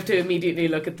to immediately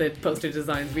look at the poster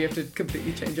designs. We have to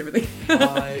completely change everything.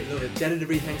 I love it. Jeda de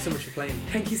Brí, thanks so much for playing.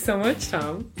 Thank you so much,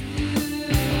 Tom.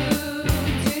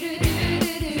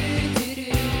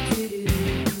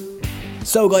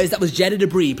 So guys, that was Jeda de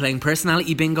Brí playing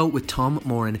Personality Bingo with Tom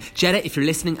Moran. Jeda, if you're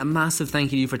listening, a massive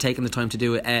thank you to you for taking the time to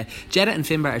do it. Jeda and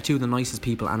Finbar are two of the nicest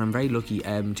people, and I'm very lucky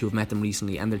to have met them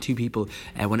recently, and they're two people,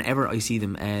 whenever I see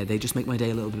them, they just make my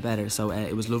day a little bit better. So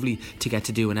it was lovely to get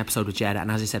to do an episode with Jeda,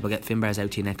 and as I said, we'll get Finbar's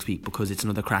out to you next week because it's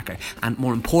another cracker. And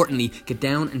more importantly, get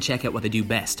down and check out what they do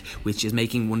best, which is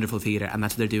making wonderful theatre, and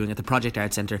that's what they're doing at the Project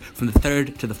Art Centre from the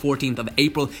 3rd to the 14th of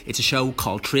April. It's a show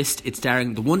called Trist. It's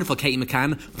starring the wonderful Katie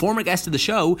McCann, former guest of the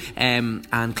show, and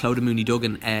Clodagh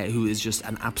Mooney-Duggan, who is just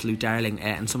an absolute darling,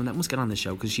 and someone that must get on this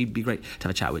show because she'd be great to have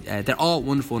a chat with. They're all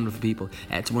wonderful people.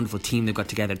 It's a wonderful team they've got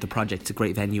together at the project. It's a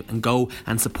great venue, and go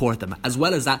and support them. As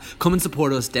well as that, come and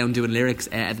support us down doing lyrics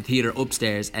at the theatre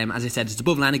upstairs. As I said, it's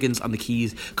above Lanigan's on the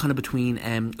Quays, kind of between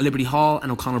Liberty Hall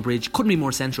and O'Connell Bridge. Couldn't be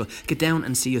more central. Get down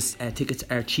and see us. Tickets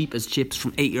are cheap as chips,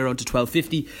 from €8 to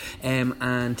 $12.50,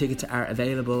 and tickets are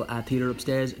available at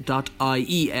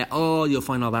theatreupstairs.ie. You'll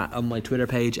find all that on my Twitter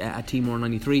page at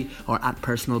Tmore93 or at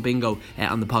Personal Bingo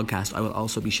on the podcast. I will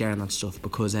also be sharing that stuff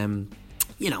because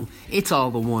it's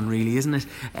all the one, really, isn't it?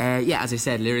 As I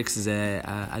said, Lyrics is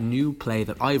a new play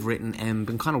that I've written and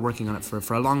been kind of working on it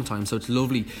for a long time, so it's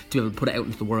lovely to be able to put it out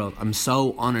into the world. I'm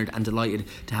so honoured and delighted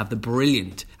to have the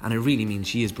brilliant, and I really mean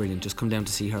she is brilliant, just come down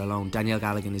to see her alone. Danielle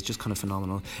Galligan is just kind of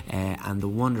phenomenal, and the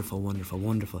wonderful, wonderful,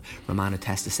 wonderful Romana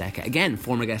Testaseca, again,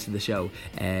 former guest of the show,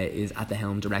 is at the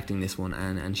helm directing this one,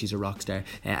 and she's a rock star.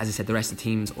 As I said, the rest of the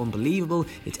team's unbelievable.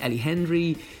 It's Ellie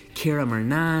Hendry, Ciara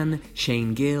Mernan,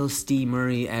 Shane Gill, Steve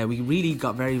Murray. We really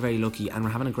got very, very lucky, and we're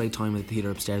having a great time at the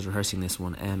theatre upstairs rehearsing this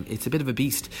one. It's a bit of a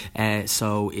beast,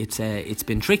 so it's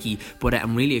been tricky, but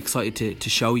I'm really excited to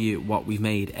show you what we've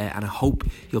made, and I hope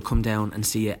you'll come down and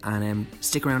see it and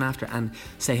stick around after and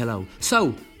say hello.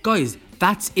 So, guys,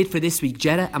 that's it for this week.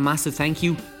 Jeda, a massive thank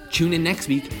you. Tune in next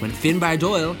week when Finbar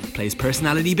Doyle plays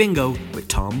Personality Bingo with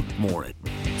Tom Moran.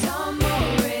 Tom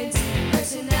Moran's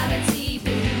personality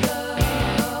bingo.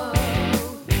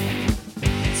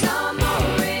 Tom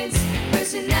Moran's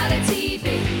personality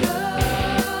bingo.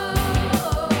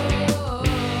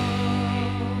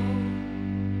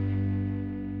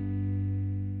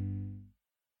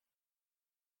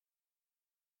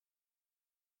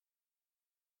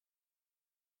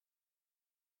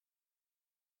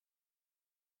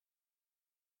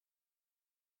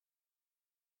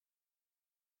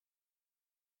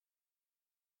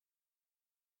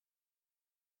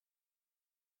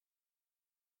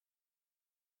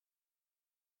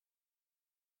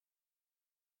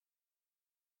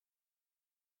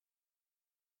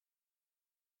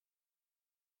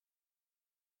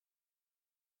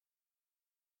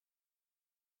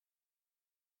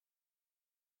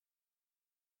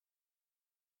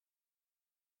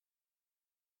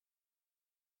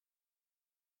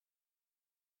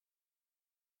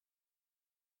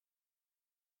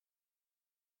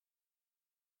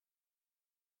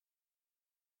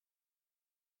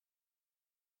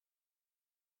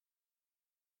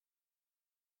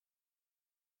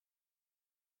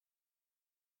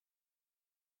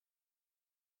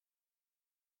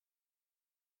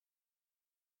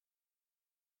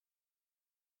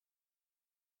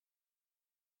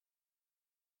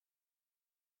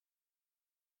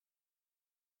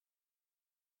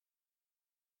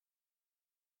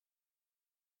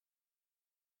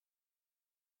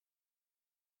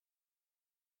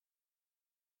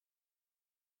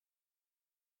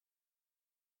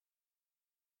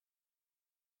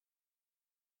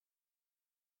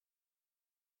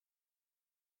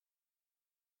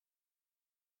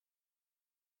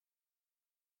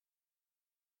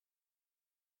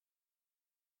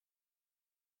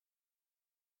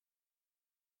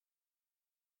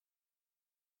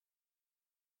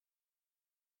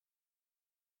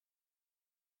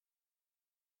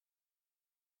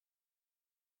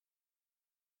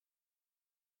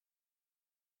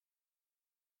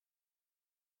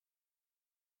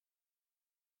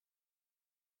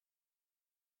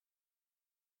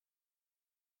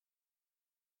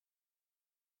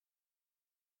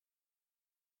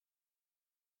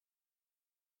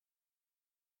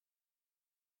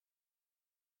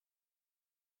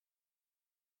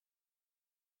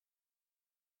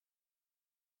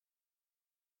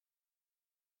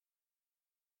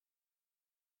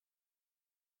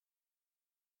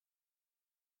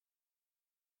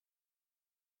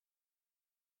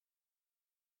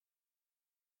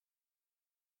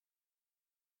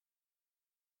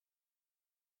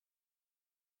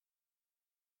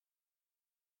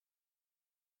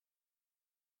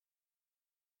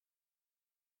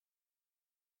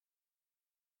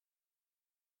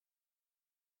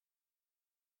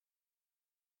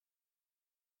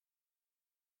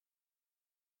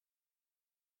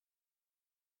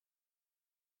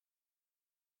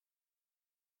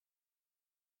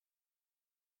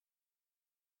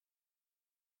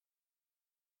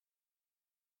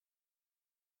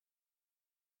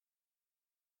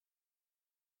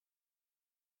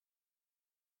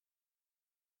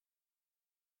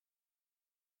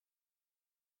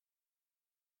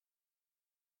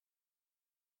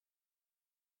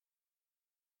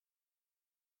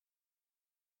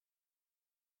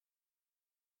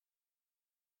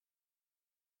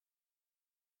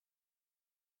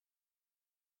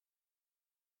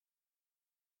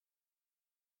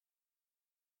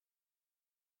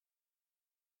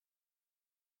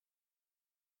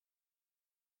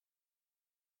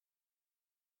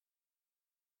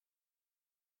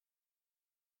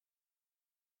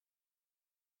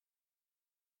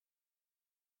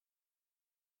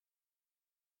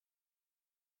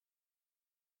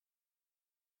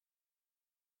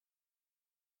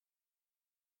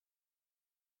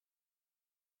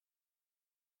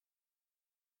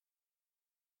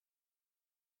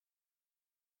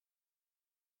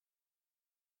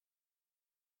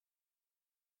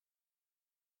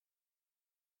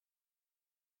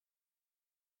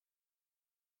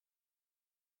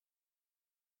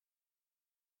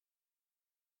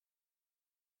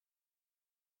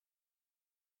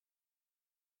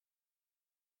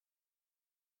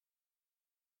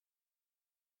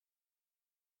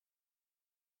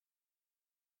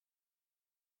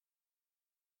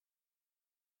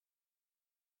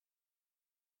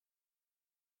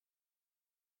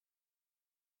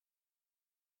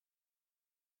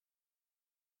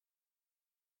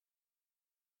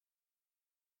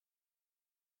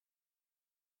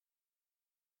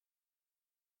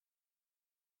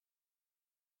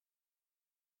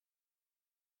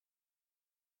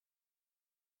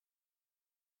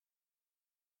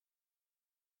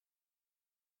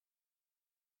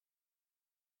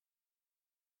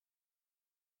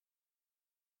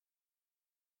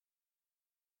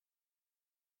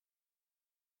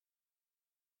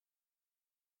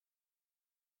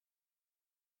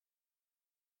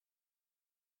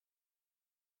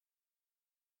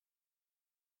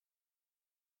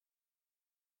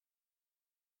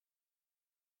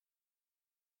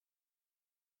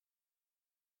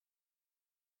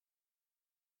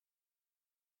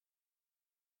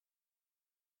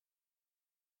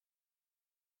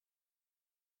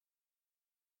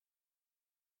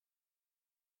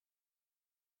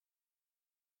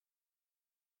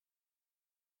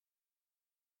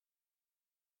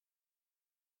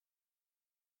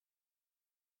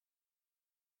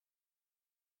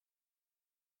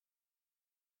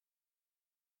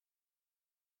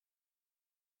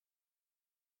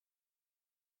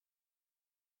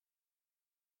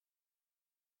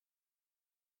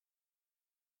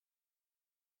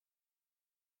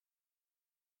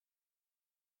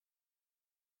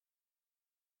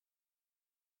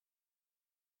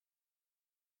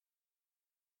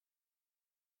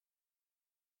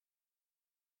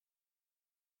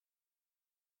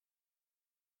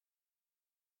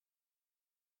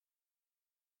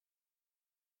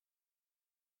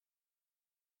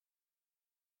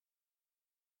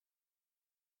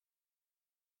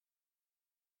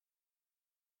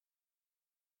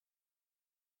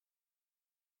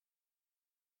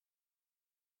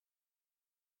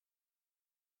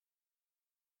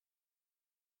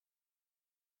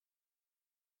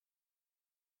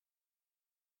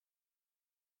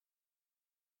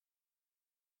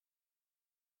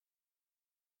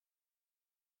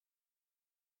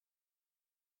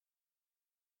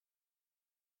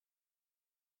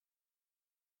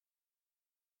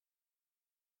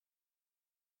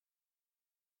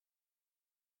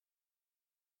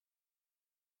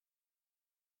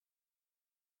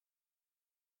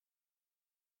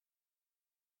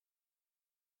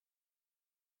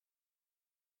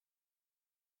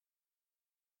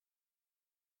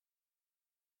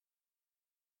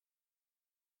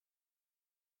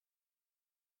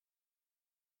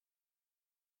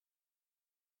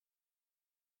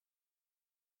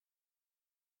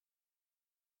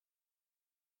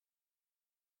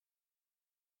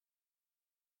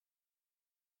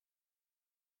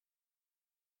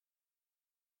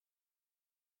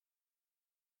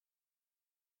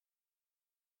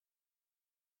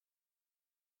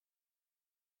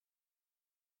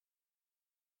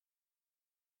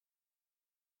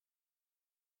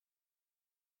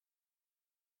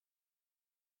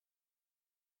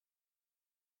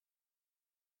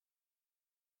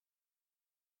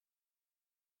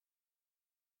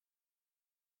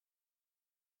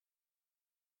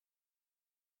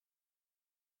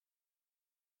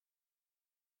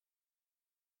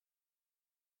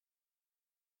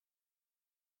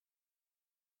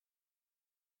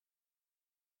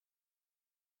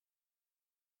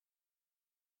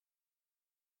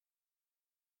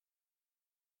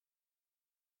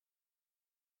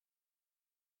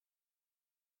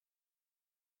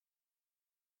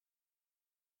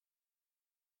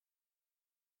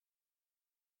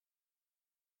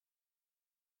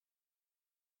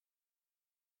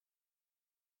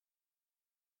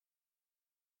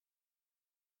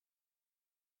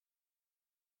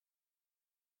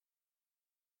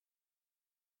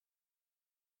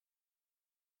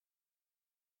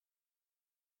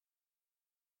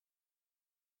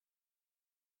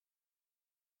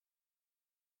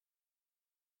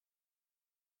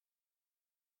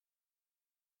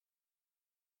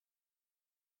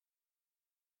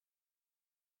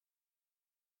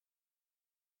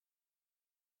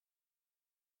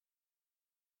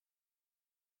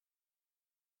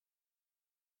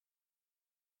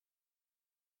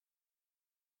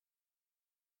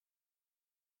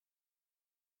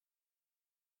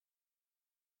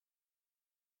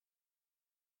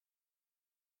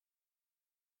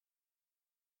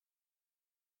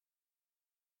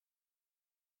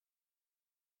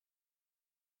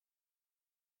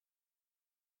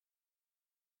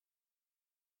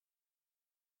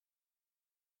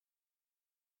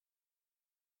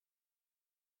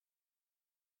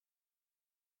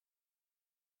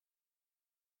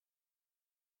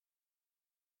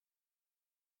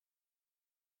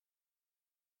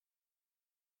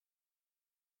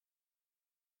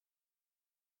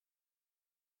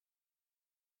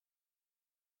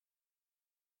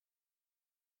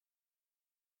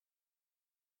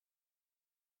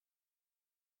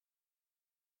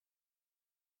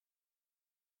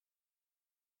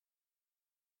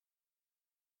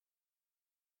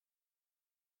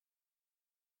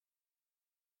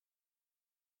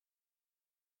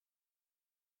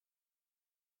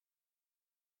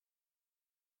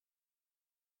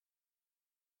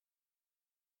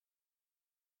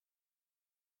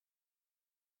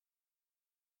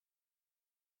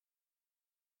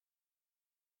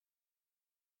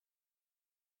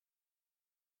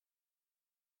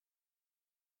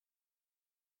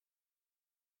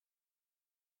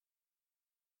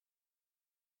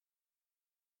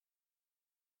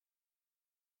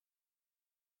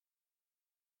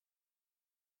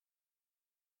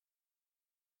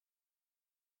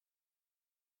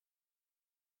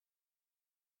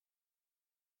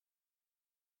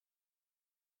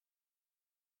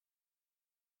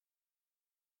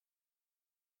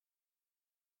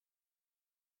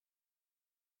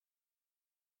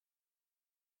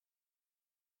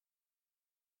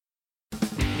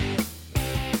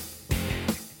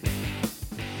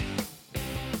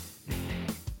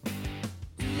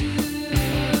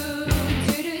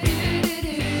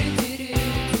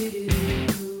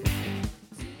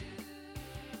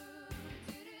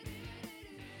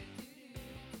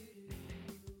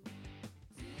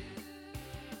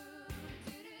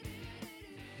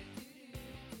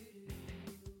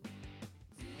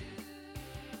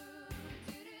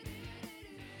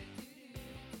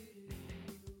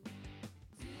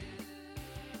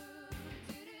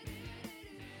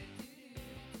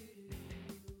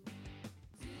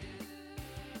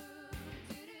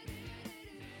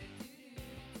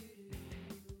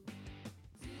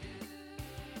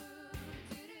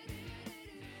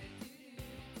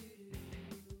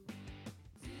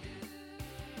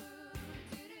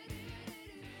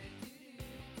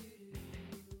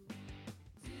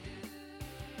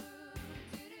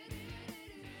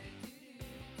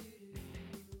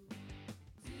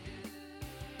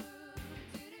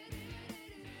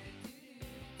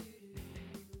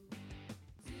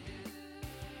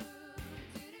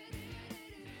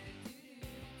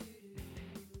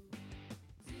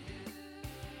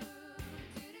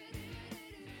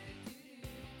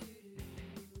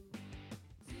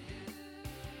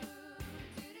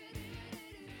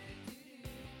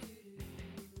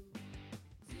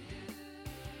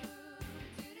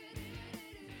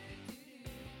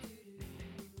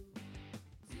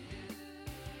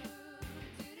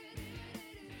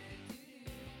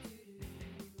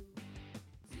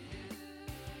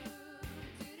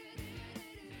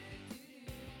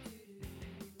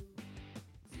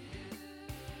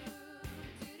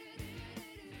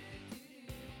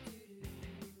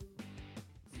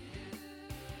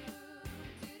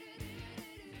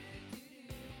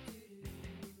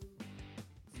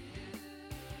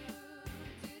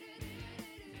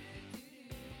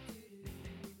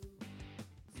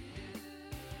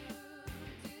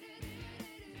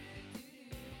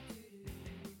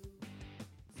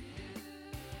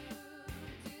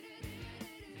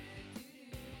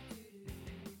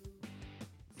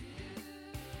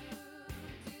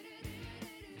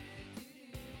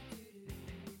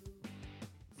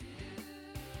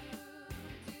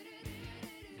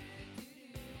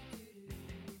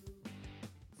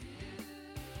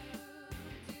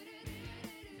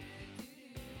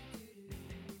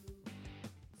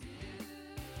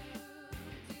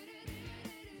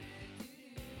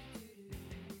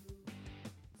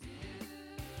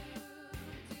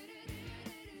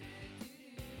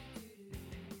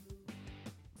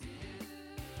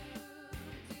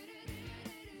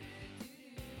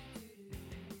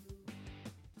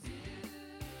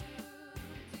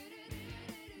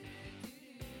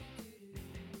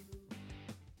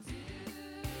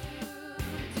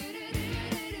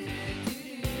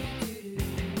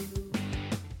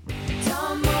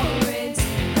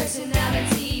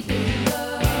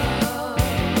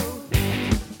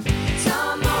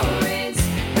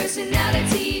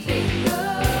 personality bingo.